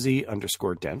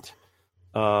Susie_Dent.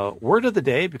 Word of the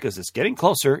day, because it's getting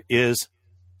closer, is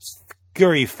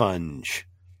Scurryfunge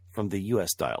from the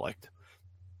U.S. dialect.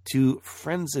 To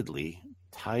frenziedly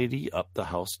tidy up the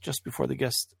house just before the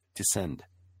guests descend.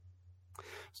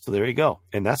 So there you go.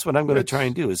 And that's what I'm going to try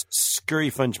and do is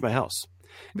Scurryfunge my house.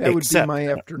 That would be my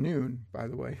afternoon, by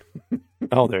the way.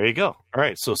 Oh, there you go. All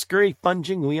right. So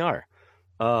Scurryfunging we are.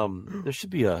 There should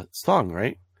be a song,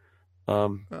 right?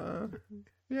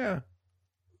 Yeah.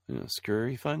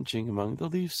 Scurryfunging among the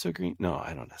leaves so green. No,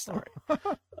 I don't. That's not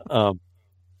right.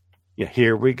 Yeah,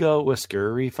 here we go with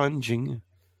Scurryfunging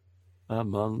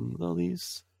among the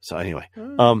leaves. So anyway,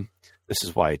 this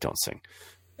is why I don't sing.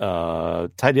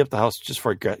 Tidy up the house just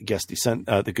for guest descent.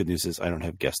 The good news is I don't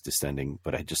have guest descending,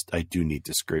 but I do need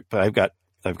to scurry. But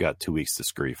I've got 2 weeks to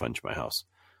Scurryfunge my house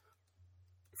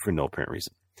for no apparent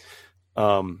reason.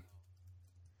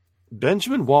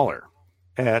 Benjamin Waller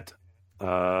at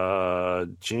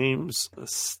James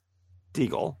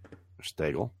Stegel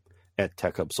at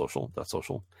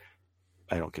TechHubSocial.social.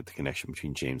 I don't get the connection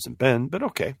between James and Ben, but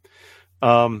okay.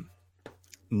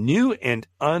 New and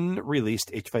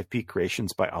unreleased H5P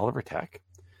creations by Oliver Tack.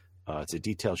 It's a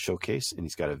detailed showcase, and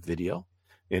he's got a video.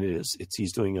 And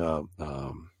he's doing a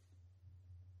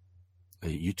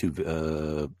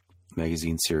YouTube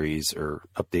magazine series or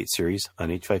update series on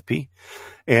H5P.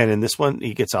 And in this one,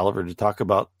 he gets Oliver to talk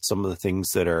about some of the things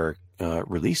that are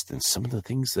released and some of the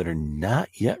things that are not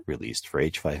yet released for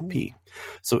H5P.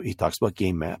 So he talks about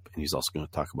Game Map, and he's also going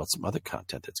to talk about some other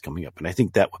content that's coming up. And I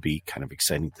think that would be kind of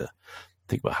exciting to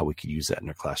think about how we could use that in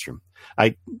our classroom.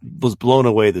 I was blown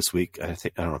away this week. I don't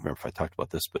remember if I talked about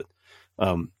this, but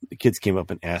the kids came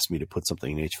up and asked me to put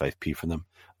something in H5P for them.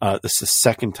 This is the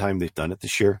second time they've done it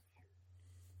this year.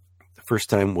 The first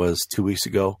time was 2 weeks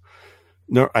ago.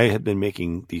 No, I had been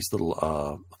making these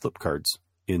little flip cards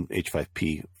in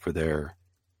H5P for their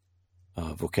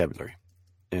vocabulary.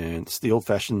 And it's the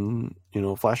old-fashioned,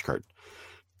 flashcard.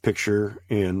 Picture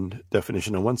and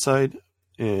definition on one side,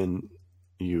 and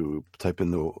you type in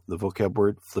the vocab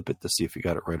word, flip it to see if you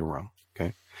got it right or wrong.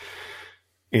 Okay.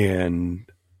 And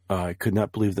I could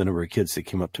not believe the number of kids that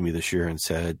came up to me this year and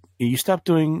said, "You stopped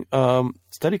doing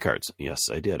study cards." Yes,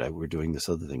 I did. We're doing this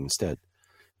other thing instead.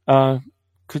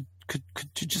 Could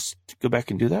you just go back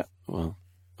and do that? Well,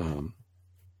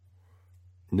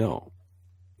 no,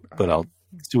 but I'll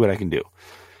see what I can do.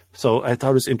 So I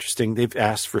thought it was interesting. They've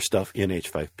asked for stuff in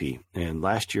H5P. And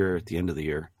last year, at the end of the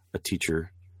year,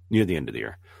 near the end of the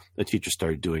year, a teacher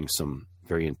started doing some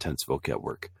very intense vocab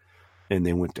work. And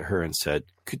they went to her and said,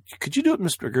 could you do what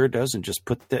Mr. McGurr does and just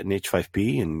put that in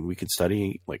H5P and we could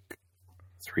study like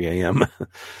 3 a.m.?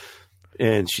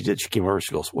 And she did. She came over.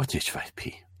 She goes, "What's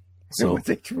H5P?" So what's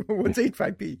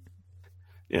 85p?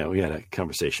 Yeah, we had a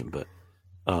conversation, but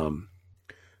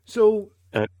so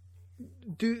uh,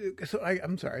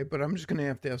 I'm sorry, but I'm just going to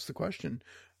have to ask the question.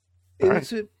 All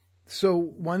Is it so?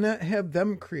 Why not have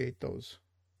them create those?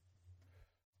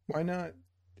 Why not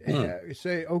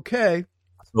say, okay?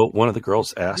 So one of the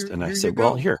girls asked, and I said,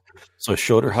 "Well, here." So I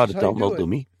showed her how to download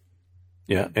Lumi.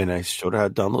 Yeah, and I showed her how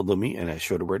to download Lumi, and I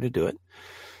showed her where to do it.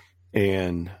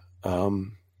 And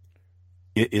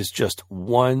it is just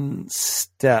one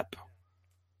step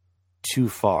too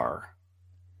far.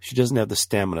 She doesn't have the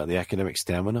stamina, the academic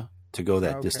stamina, to go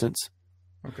that distance.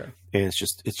 Okay. And it's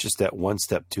just that one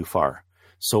step too far.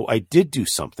 So I did do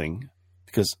something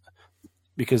because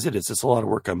it's a lot of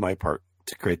work on my part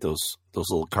to create those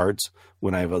little cards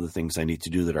when I have other things I need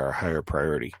to do that are a higher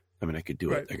priority. I mean, I could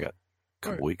do it. I got a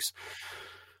couple weeks.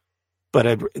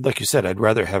 But like you said, I'd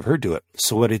rather have her do it.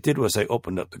 So what I did was I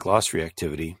opened up the glossary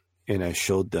activity and I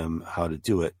showed them how to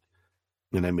do it.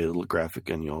 And I made a little graphic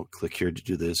and, click here to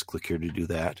do this, click here to do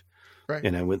that. Right.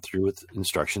 And I went through with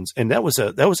instructions. And that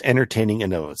was entertaining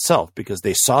in and of itself because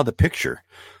they saw the picture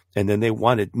and then they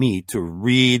wanted me to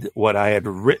read what I had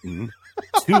written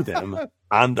to them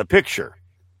on the picture.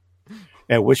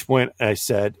 At which point I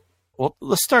said, well,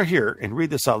 let's start here and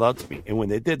read this out loud to me. And when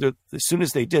they did, as soon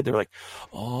as they did, they're like,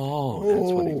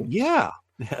 oh,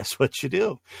 that's what you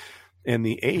do. And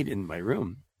the aide in my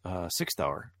room, Sixth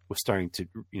Hour, was starting to,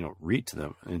 read to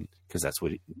them, and because that's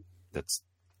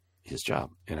his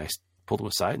job. And I pulled him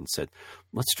aside and said,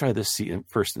 let's try this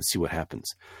first and see what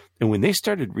happens. And when they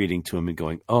started reading to him and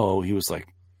going, he was like,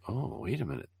 oh, wait a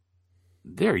minute.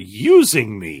 They're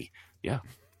using me. Yeah,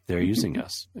 they're using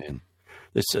us. And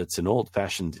it's an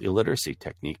old-fashioned illiteracy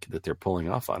technique that they're pulling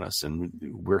off on us, and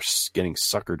we're getting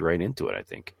suckered right into it, I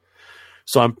think.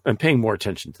 So I'm paying more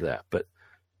attention to that. But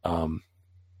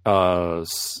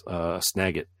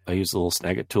Snagit. I use the little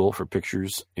Snagit tool for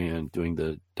pictures and doing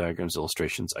the diagrams,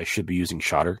 illustrations. I should be using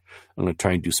Shotter. I'm going to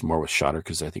try and do some more with Shotter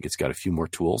because I think it's got a few more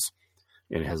tools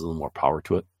and it has a little more power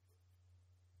to it.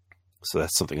 So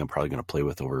that's something I'm probably going to play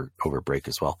with over break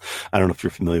as well. I don't know if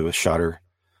you're familiar with Shotter,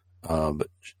 but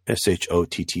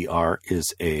SHOTTR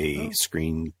is a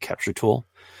screen capture tool.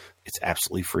 It's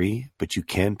absolutely free, but you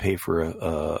can pay for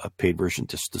a paid version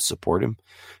just to support him.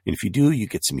 And if you do, you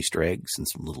get some Easter eggs and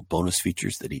some little bonus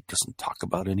features that he doesn't talk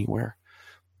about anywhere.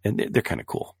 And they're kind of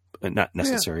cool. Not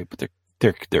necessary, but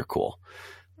they're cool.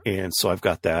 And so I've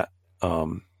got that.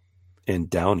 And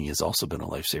Downey has also been a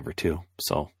lifesaver too.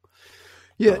 So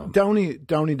Downey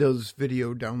does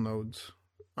video downloads.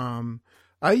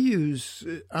 I use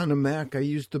on a Mac. I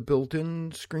use the built-in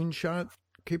screenshot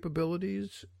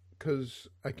capabilities, because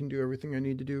I can do everything I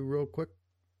need to do real quick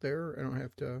there. I don't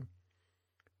have to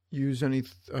use any.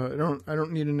 I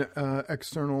don't need an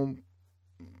external,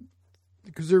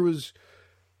 because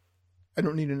I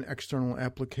don't need an external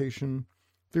application.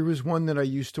 There was one that I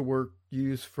used to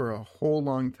use for a whole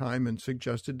long time and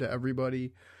suggested to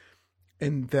everybody,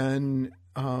 and then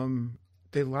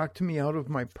they locked me out of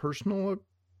my personal.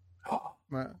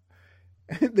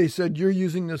 They said, "You're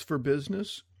using this for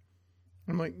business."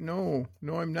 I'm like, no,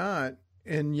 I'm not.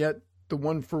 And yet the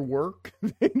one for work,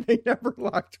 they never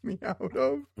locked me out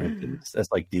of.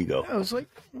 That's like Digo. I was like,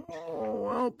 oh,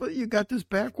 well, but you got this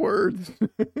backwards.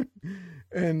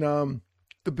 And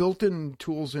the built-in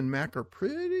tools in Mac are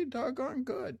pretty doggone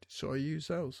good. So I use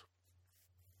those.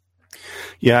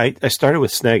 Yeah, I started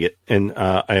with Snagit, and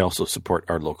I also support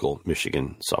our local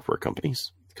Michigan software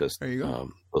companies because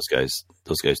those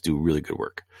guys do really good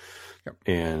work. Yep.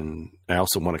 And I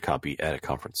also won a copy at a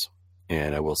conference.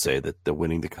 And I will say that the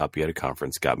winning the copy at a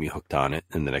conference got me hooked on it.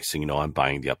 And the next thing you know, I'm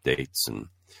buying the updates. And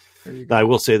I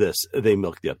will say this, they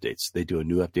milk the updates. They do a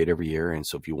new update every year. And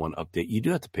so if you want to update, you do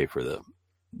have to pay for the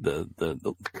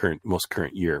most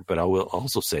current year. But I will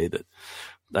also say that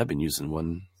I've been using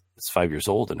one that's 5 years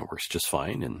old and it works just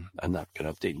fine. And I'm not going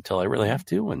to update until I really have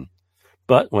to.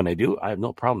 But when I do, I have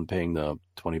no problem paying the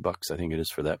 $20, I think it is,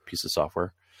 for that piece of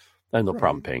software. I have no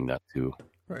problem paying that to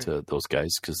those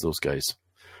guys, because those guys,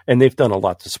 and they've done a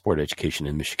lot to support education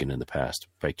in Michigan in the past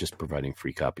by just providing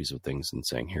free copies of things and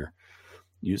saying, here,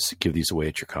 give these away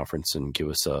at your conference and give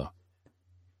us a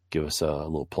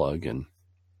little plug. And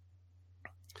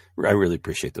I really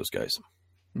appreciate those guys.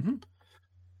 Mm-hmm.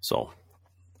 So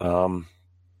I'm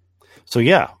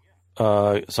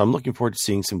looking forward to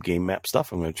seeing some game map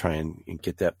stuff. I'm going to try and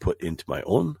get that put into my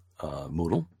own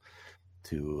Moodle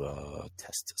to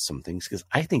test some things, because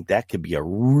I think that could be a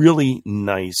really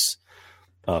nice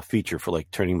feature for like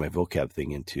turning my vocab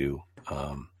thing into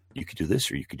you could do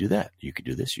this or you could do that. You could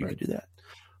do this, you could do that,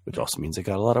 which also means I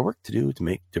got a lot of work to do to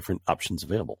make different options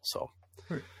available. So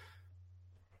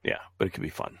Yeah, but it can be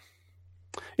fun.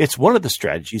 It's one of the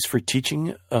strategies for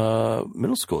teaching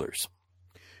middle schoolers.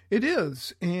 It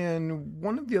is. And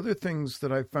one of the other things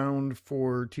that I found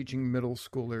for teaching middle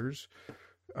schoolers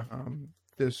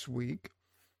this week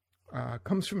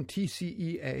comes from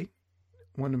TCEA,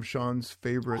 one of Sean's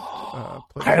favorite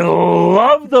places. I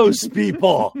love those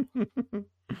people.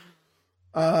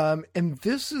 And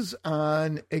this is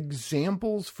on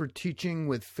examples for teaching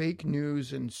with fake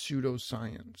news and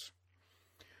pseudoscience.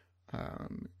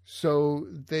 So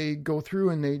they go through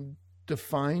and they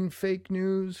define fake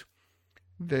news.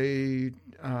 They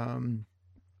define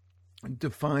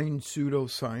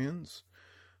pseudoscience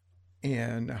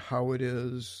and how it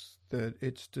is that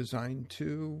it's designed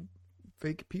to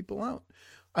fake people out.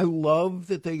 I love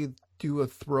that they do a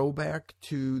throwback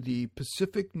to the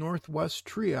Pacific Northwest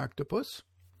tree octopus,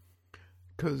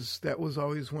 because that was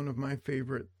always one of my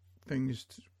favorite things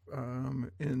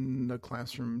in the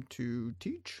classroom to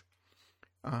teach.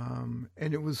 And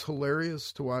it was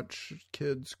hilarious to watch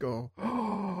kids go,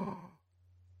 "Oh,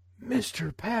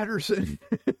 Mr. Patterson,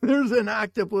 there's an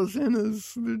octopus in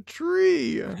the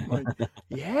tree." I'm like,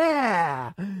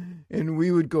 yeah. And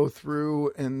we would go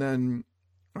through, and then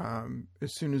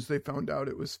as soon as they found out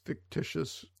it was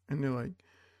fictitious, and they're like,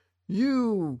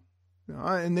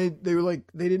 and they were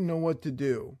like, they didn't know what to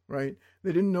do, right?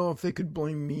 They didn't know if they could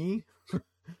blame me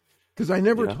because I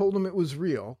never told them it was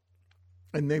real,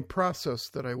 and they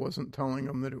processed that I wasn't telling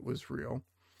them that it was real.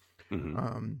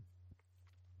 Mm-hmm.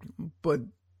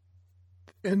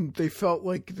 And they felt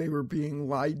like they were being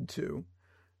lied to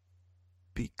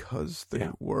because they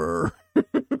were,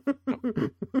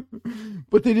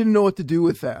 but they didn't know what to do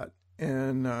with that.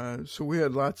 And so we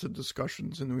had lots of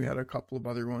discussions, and we had a couple of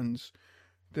other ones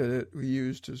that we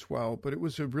used as well. But it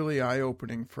was a really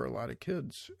eye-opening for a lot of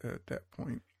kids at that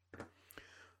point.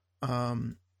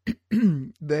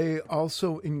 They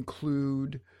also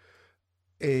include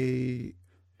a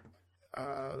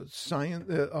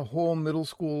whole middle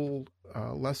school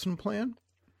lesson plan,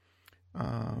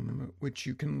 which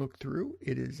you can look through.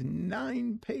 It is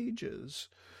 9 pages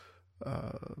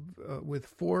with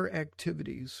 4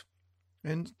 activities,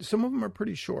 and some of them are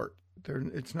pretty short.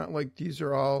 It's not like these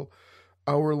are all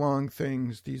hour-long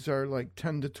things. These are like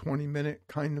 10 to 20 minute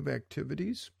kind of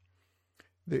activities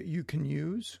that you can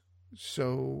use.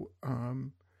 So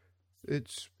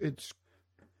it's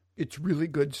really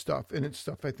good stuff, and it's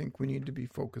stuff I think we need to be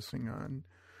focusing on.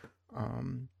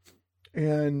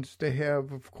 And they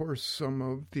have, of course,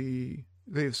 they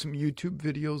have some YouTube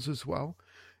videos as well,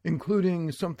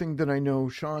 including something that I know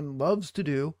Sean loves to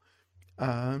do,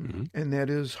 and that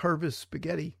is harvest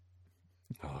spaghetti.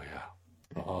 Oh, yeah.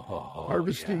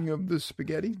 Harvesting of the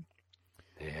spaghetti.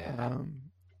 Yeah.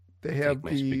 They have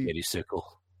my spaghetti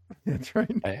sickle. That's right.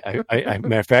 I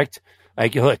matter of fact, I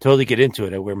totally get into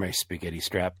it. I wear my spaghetti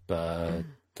strap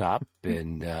top,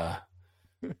 and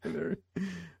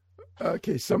okay.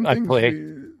 I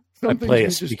play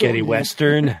a spaghetti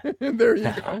western. There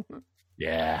you go.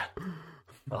 Yeah.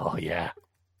 Oh yeah.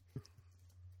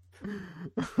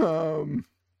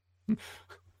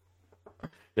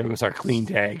 There was our clean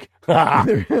tag.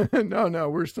 No,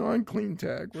 we're still on clean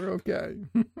tag. We're okay.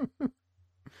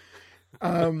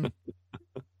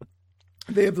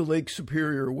 They have the Lake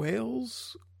Superior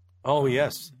whales. Oh,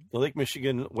 yes. The Lake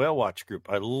Michigan Whale Watch Group.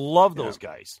 I love those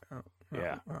guys.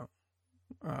 Yeah.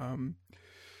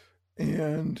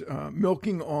 And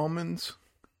milking almonds.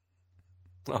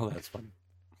 Oh, that's fun.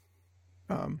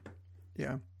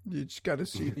 Yeah. You just got to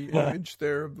see the image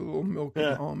there of the little milking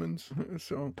almonds.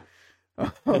 So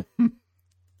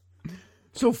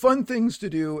fun things to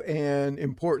do and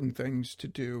important things to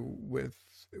do with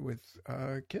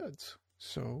kids.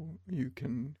 So you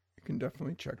can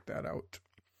definitely check that out.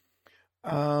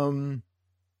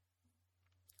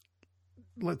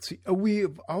 Let's see. We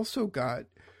have also got,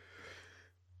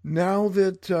 now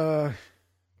that the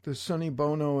Sonny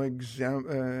Bono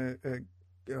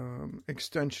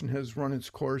extension has run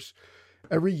its course,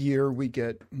 every year we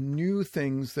get new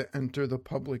things that enter the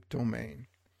public domain.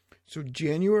 So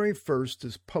January 1st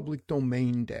is Public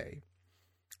Domain Day.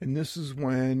 And this is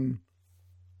when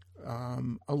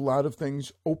a lot of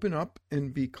things open up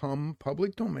and become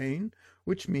public domain,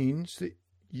 which means that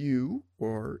you,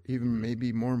 or even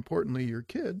maybe more importantly, your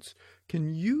kids,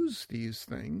 can use these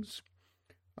things,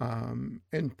 and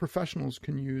professionals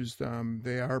can use them.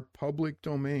 They are public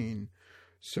domain,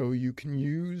 so you can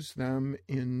use them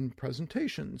in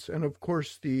presentations. And of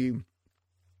course, the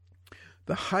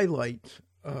highlight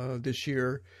this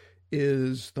year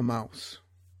is the mouse.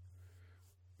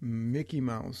 Mickey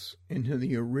Mouse. In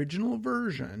the original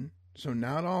version, So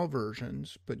not all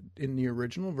versions, but in the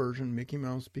original version, Mickey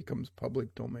Mouse becomes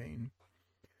public domain.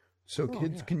 So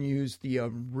kids can use the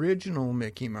original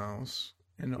Mickey Mouse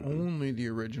and only the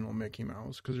original Mickey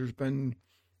Mouse, because there's been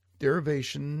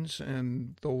derivations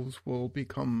and those will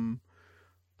become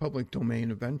public domain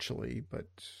eventually, but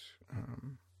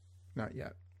not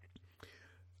yet.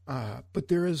 But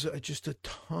there is just a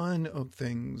ton of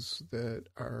things that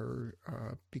are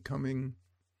becoming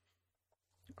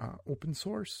open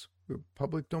source,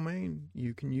 public domain.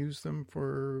 You can use them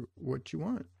for what you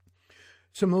want.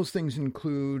 Some of those things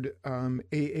include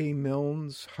A.A.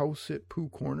 Milne's House at Pooh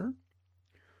Corner,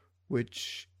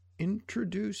 which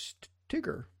introduced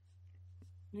Tigger.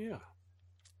 Yeah.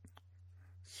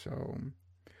 So,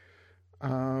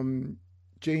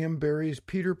 J.M. Barrie's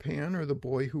Peter Pan, or The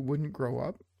Boy Who Wouldn't Grow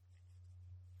Up,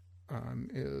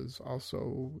 is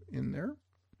also in there.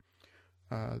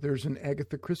 There's an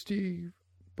Agatha Christie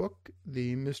book,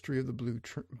 The Mystery of the Blue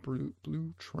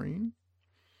Train.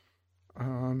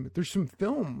 There's some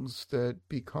films that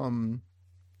become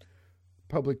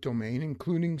public domain,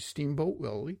 including Steamboat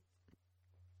Willie.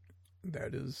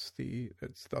 That's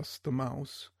thus the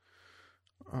mouse.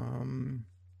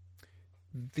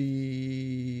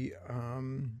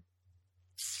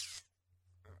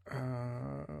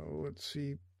 Let's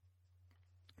see.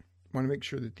 I want to make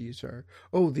sure that these are...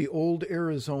 The Old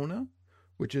Arizona,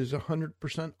 which is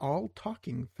 100% all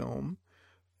talking film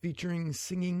featuring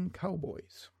singing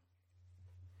cowboys.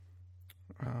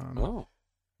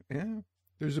 Yeah.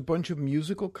 There's a bunch of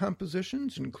musical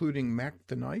compositions, including Mac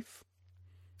the Knife,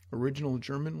 original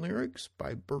German lyrics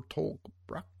by Bertolt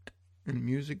Brecht, and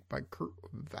music by Kurt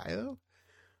Weill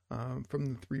from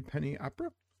the Three Penny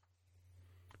Opera.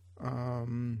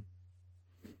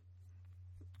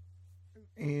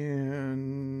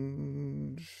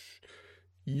 And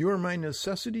You're My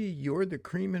Necessity, You're the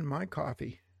Cream in My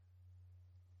Coffee.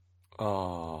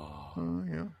 Oh,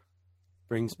 yeah.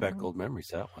 Brings back old memories,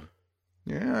 that one.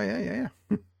 Yeah.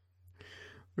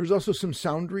 There's also some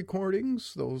sound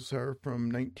recordings. Those are from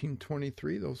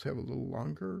 1923. Those have a little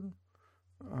longer.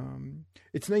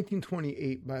 It's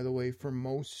 1928, by the way, for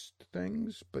most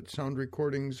things, but sound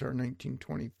recordings are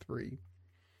 1923.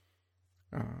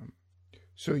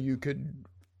 So you could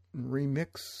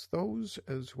remix those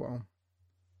as well.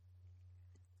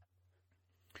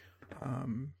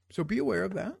 So be aware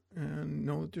of that and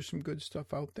know that there's some good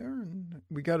stuff out there. And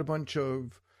we got a bunch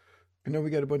of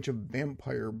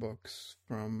vampire books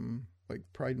from like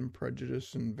Pride and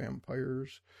Prejudice and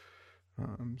vampires.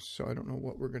 So I don't know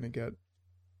what we're going to get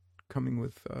coming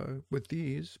with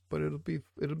these, but it'll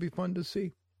be fun to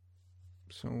see.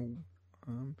 So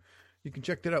you can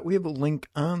check that out. We have a link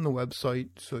on the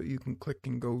website so you can click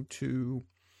and go to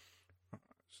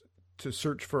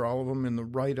search for all of them in the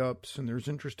write-ups, and it's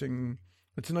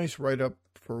a nice write-up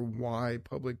for why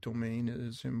public domain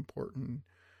is important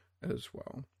as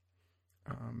well.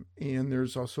 And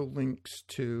there's also links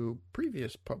to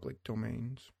previous public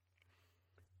domains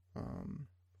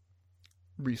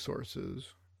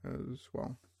resources as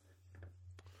well.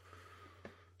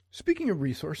 Speaking of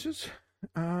resources,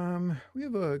 we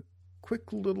have a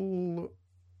quick little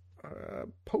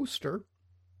poster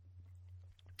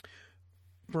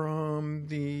from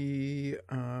the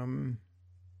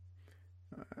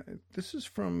this is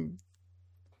from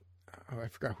I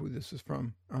forgot who this is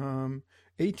from,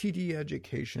 ATD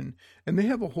Education, and they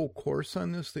have a whole course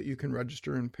on this that you can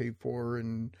register and pay for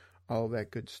and all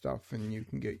that good stuff, and you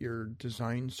can get your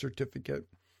design certificate.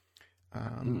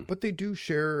 But they do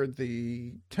share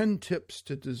the 10 tips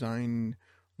to design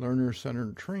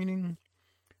learner-centered training.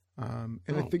 And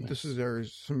I think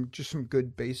there's some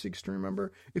good basics to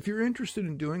remember. If you're interested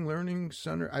in doing learning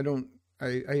center, I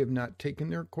have not taken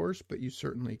their course, but you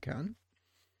certainly can.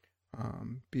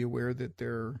 Be aware that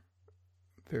they're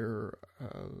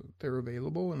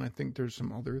available, and I think there's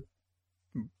some other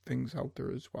things out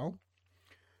there as well.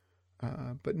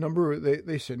 But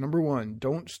they say number 1,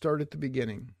 don't start at the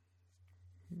beginning.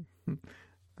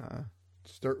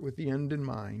 Start with the end in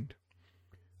mind.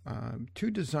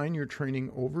 2, design your training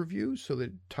overview so that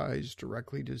it ties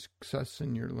directly to success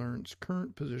in your learner's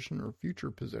current position or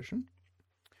future position.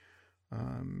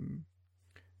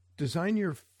 Design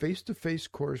your face-to-face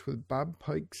course with Bob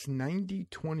Pike's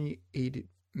 90-20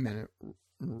 8-minute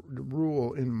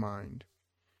rule in mind.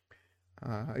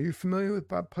 Are you familiar with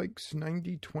Bob Pike's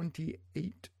 90-20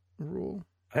 8 rule?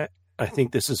 I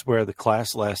think this is where the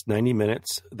class lasts 90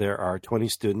 minutes. There are 20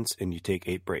 students, and you take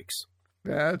 8 breaks.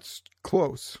 That's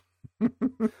close.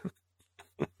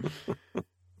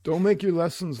 Don't make your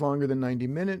lessons longer than 90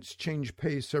 minutes. Change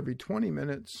pace every 20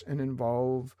 minutes and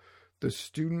involve the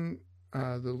student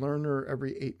the learner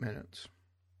every 8 minutes.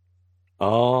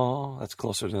 Oh, that's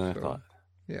closer than I thought.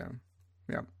 Yeah.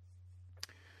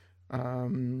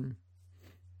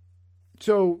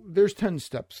 So there's 10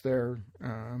 steps there.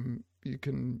 You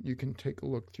can take a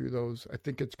look through those. I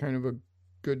think it's kind of a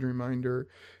good reminder.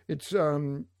 It's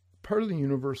part of the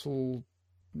universal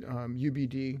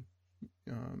UBD,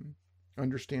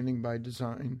 understanding by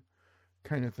design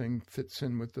kind of thing, fits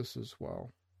in with this as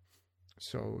well.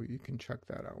 So you can check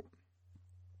that out.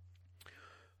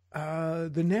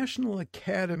 The National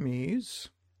Academies.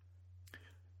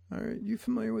 Are you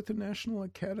familiar with the National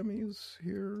Academies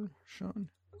here, Sean?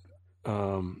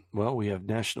 Well, we have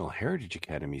National Heritage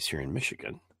Academies here in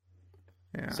Michigan.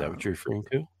 Yeah. Is that what you're referring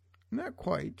to? Not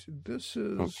quite. This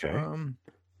is okay.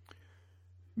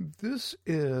 This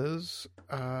is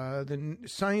the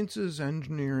Sciences,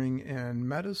 Engineering, and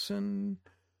Medicine,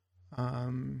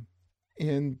 and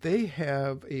they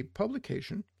have a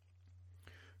publication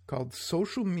called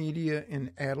Social Media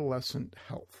in Adolescent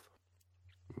Health.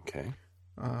 Okay.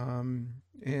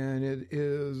 And it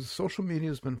is, social media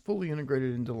has been fully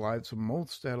integrated into the lives of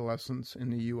most adolescents in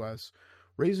the U.S.,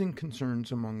 raising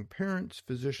concerns among parents,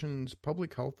 physicians,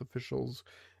 public health officials,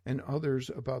 and others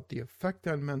about the effect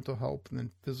on mental health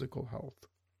and physical health.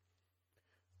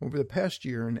 Over the past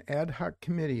year, an ad hoc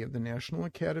committee of the National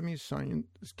Academies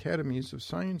of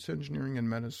Science, Engineering, and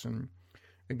Medicine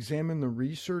examined the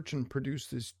research and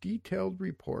produced this detailed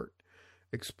report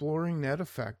exploring that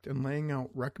effect and laying out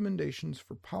recommendations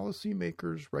for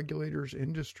policymakers, regulators,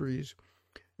 industries,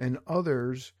 and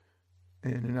others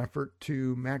in an effort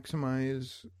to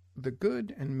maximize the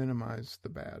good and minimize the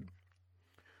bad.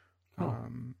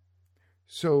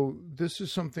 So this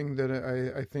is something that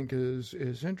I think is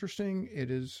interesting. It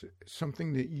is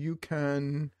something that you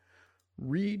can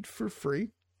read for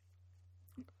free,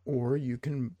 or you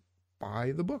can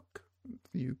buy the book.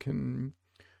 You can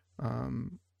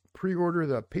pre-order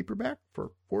the paperback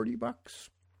for $40,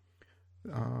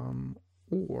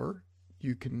 or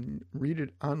you can read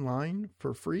it online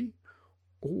for free,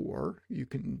 or you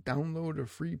can download a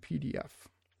free PDF.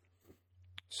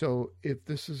 So if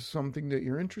this is something that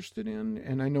you're interested in,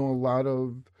 and I know a lot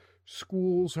of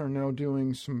schools are now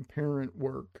doing some parent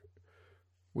work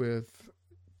with,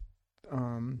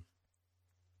 and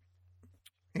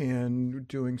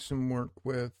doing some work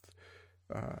with,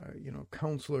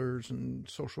 counselors and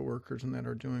social workers and that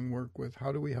are doing work with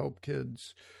how do we help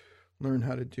kids learn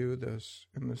how to do this.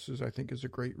 And this is, I think, is a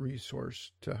great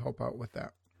resource to help out with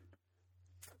that.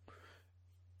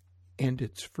 And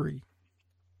it's free.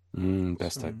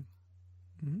 Best time.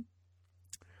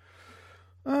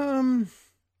 Mm-hmm.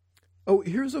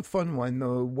 Here's a fun one.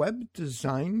 The Web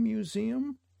Design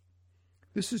Museum.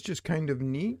 This is just kind of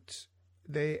neat.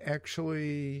 They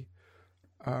actually,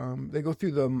 they go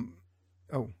through the,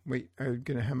 I'm going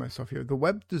to have myself here. The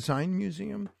Web Design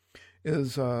Museum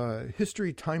is a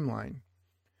history timeline.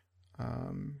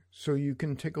 So you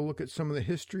can take a look at some of the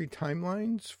history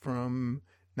timelines from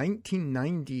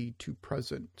 1990 to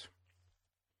present.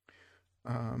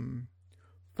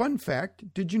 Fun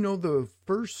fact, did you know the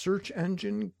first search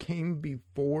engine came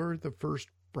before the first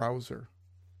browser?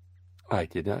 I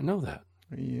did not know that.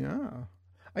 Yeah,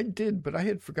 I did, but I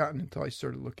had forgotten until I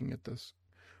started looking at this.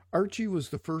 Archie was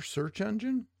the first search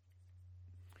engine,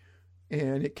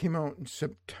 and it came out in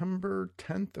September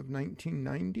 10th of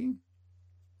 1990.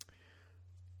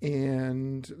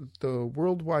 And the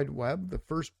World Wide Web, the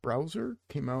first browser,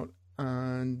 came out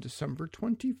on December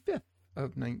 25th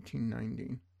of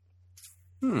 1990.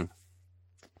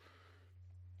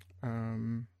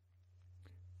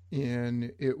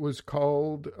 And it was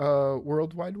called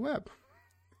World Wide Web.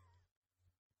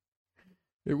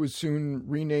 It was soon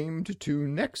renamed to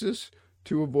Nexus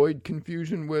to avoid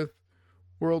confusion with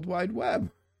World Wide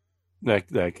Web.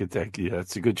 That's a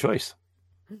good choice.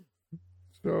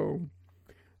 So,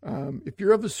 if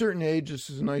you're of a certain age, this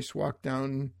is a nice walk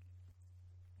down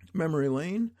memory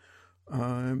lane.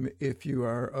 If you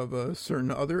are of a certain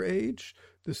other age,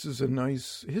 this is a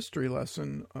nice history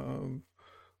lesson of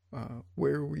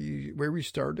where we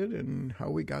started and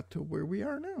how we got to where we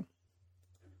are now.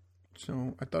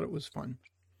 So I thought it was fun.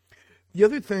 The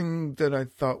other thing that I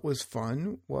thought was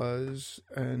fun was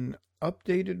an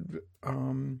updated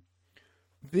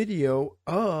video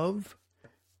of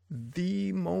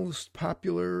the most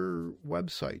popular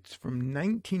websites from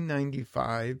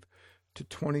 1995 to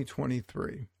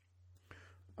 2023.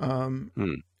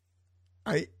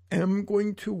 I am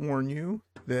going to warn you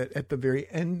that at the very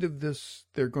end of this,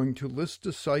 they're going to list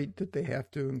a site that they have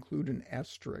to include an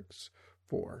asterisk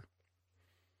for.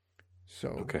 So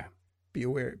okay. Be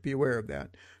aware of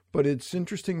that. But it's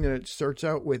interesting that it starts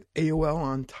out with AOL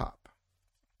on top.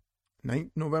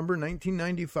 November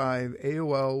 1995,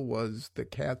 AOL was the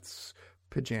cat's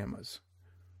pajamas.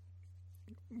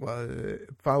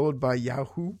 Followed by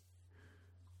Yahoo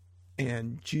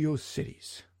and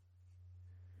GeoCities.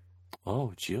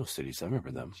 Oh, GeoCities. I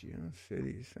remember them.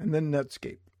 GeoCities. And then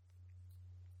Netscape.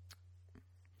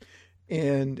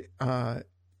 And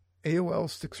AOL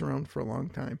sticks around for a long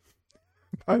time,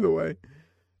 by the way.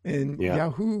 And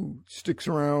Yahoo sticks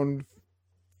around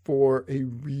for a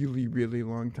really, really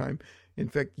long time. In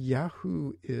fact,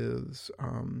 Yahoo is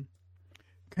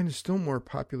kind of still more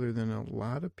popular than a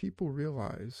lot of people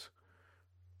realize.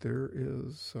 There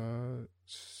is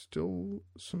still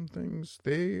some things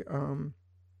they,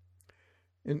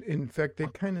 in fact, they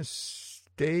kind of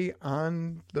stay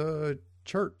on the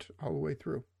chart all the way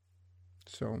through.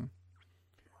 So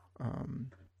I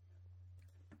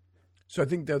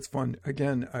think that's fun.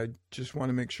 Again, I just want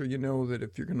to make sure you know that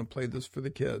if you're going to play this for the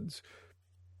kids,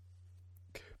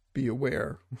 be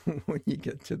aware when you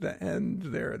get to the end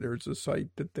there's a site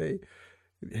that they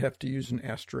have to use an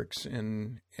asterisk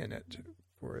in it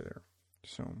for there.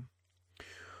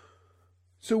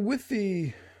 So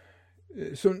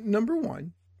number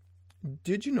one,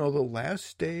 did you know the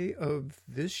last day of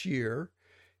this year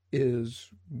is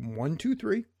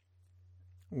 1-2-3?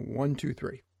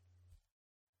 1-2-3.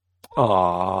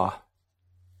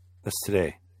 That's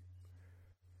today.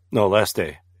 No, last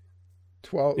day.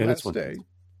 12. Yeah, last day.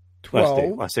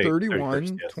 12,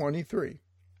 31, 23.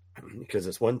 Because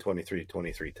it's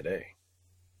 1/23/23 today.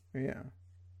 Yeah.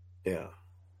 Yeah.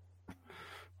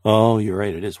 Oh, you're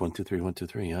right. It is 1-2-3,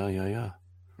 1-2-3. Yeah.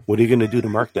 What are you going to do to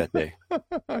mark that day?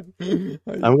 I'm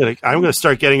gonna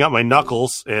start getting out my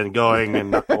knuckles and going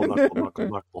and knuckle.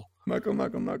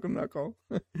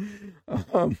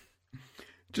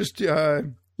 Just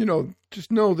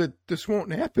just know that this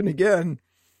won't happen again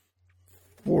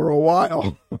for a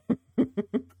while.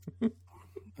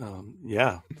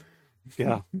 Yeah.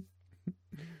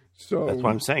 So that's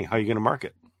what I'm saying. How are you going to mark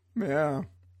it? Yeah.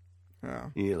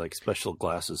 You need like special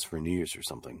glasses for New Year's or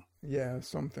something. Yeah,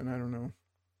 something. I don't know.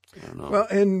 Well,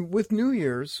 and with New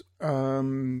Year's, a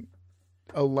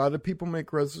lot of people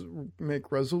make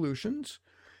resolutions,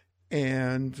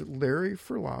 and Larry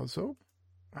Ferlazzo,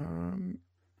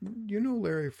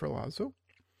 Larry Ferlazzo,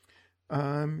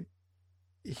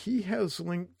 he has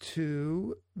linked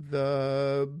to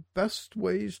the best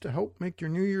ways to help make your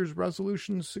New Year's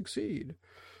resolutions succeed.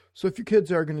 So if your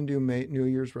kids are going to do New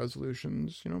Year's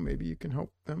resolutions, maybe you can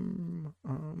help them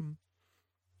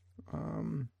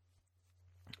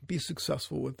be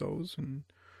successful with those. And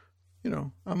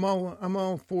I'm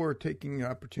all for taking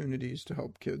opportunities to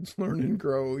help kids learn and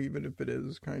grow, even if it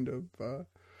is kind of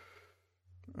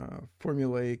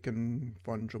formulaic and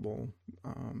fungible.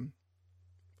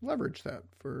 Leverage that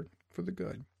for the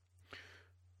good.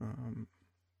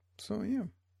 So yeah.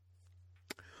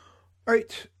 All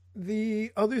right.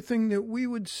 The other thing that we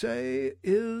would say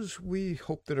is we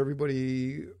hope that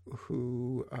everybody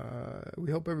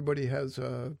has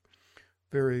a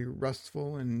very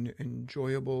restful and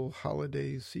enjoyable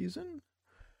holiday season.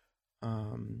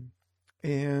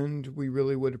 And we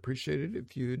really would appreciate it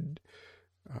if you'd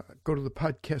go to the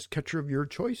podcast catcher of your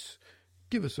choice,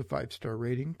 give us a 5-star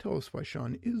rating, tell us why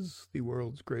Sean is the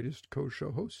world's greatest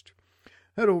co-show host.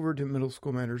 Head over to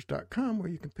middleschoolmatters.com where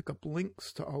you can pick up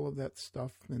links to all of that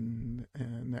stuff and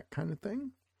that kind of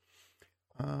thing.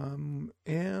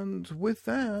 And with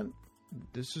that,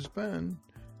 this has been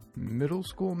Middle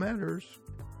School Matters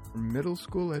for middle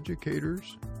school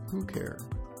educators who care.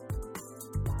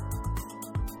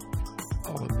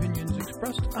 All opinions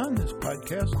expressed on this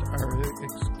podcast are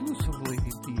exclusively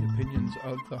the opinions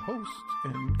of the host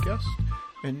and guest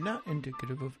and not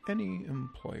indicative of any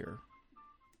employer.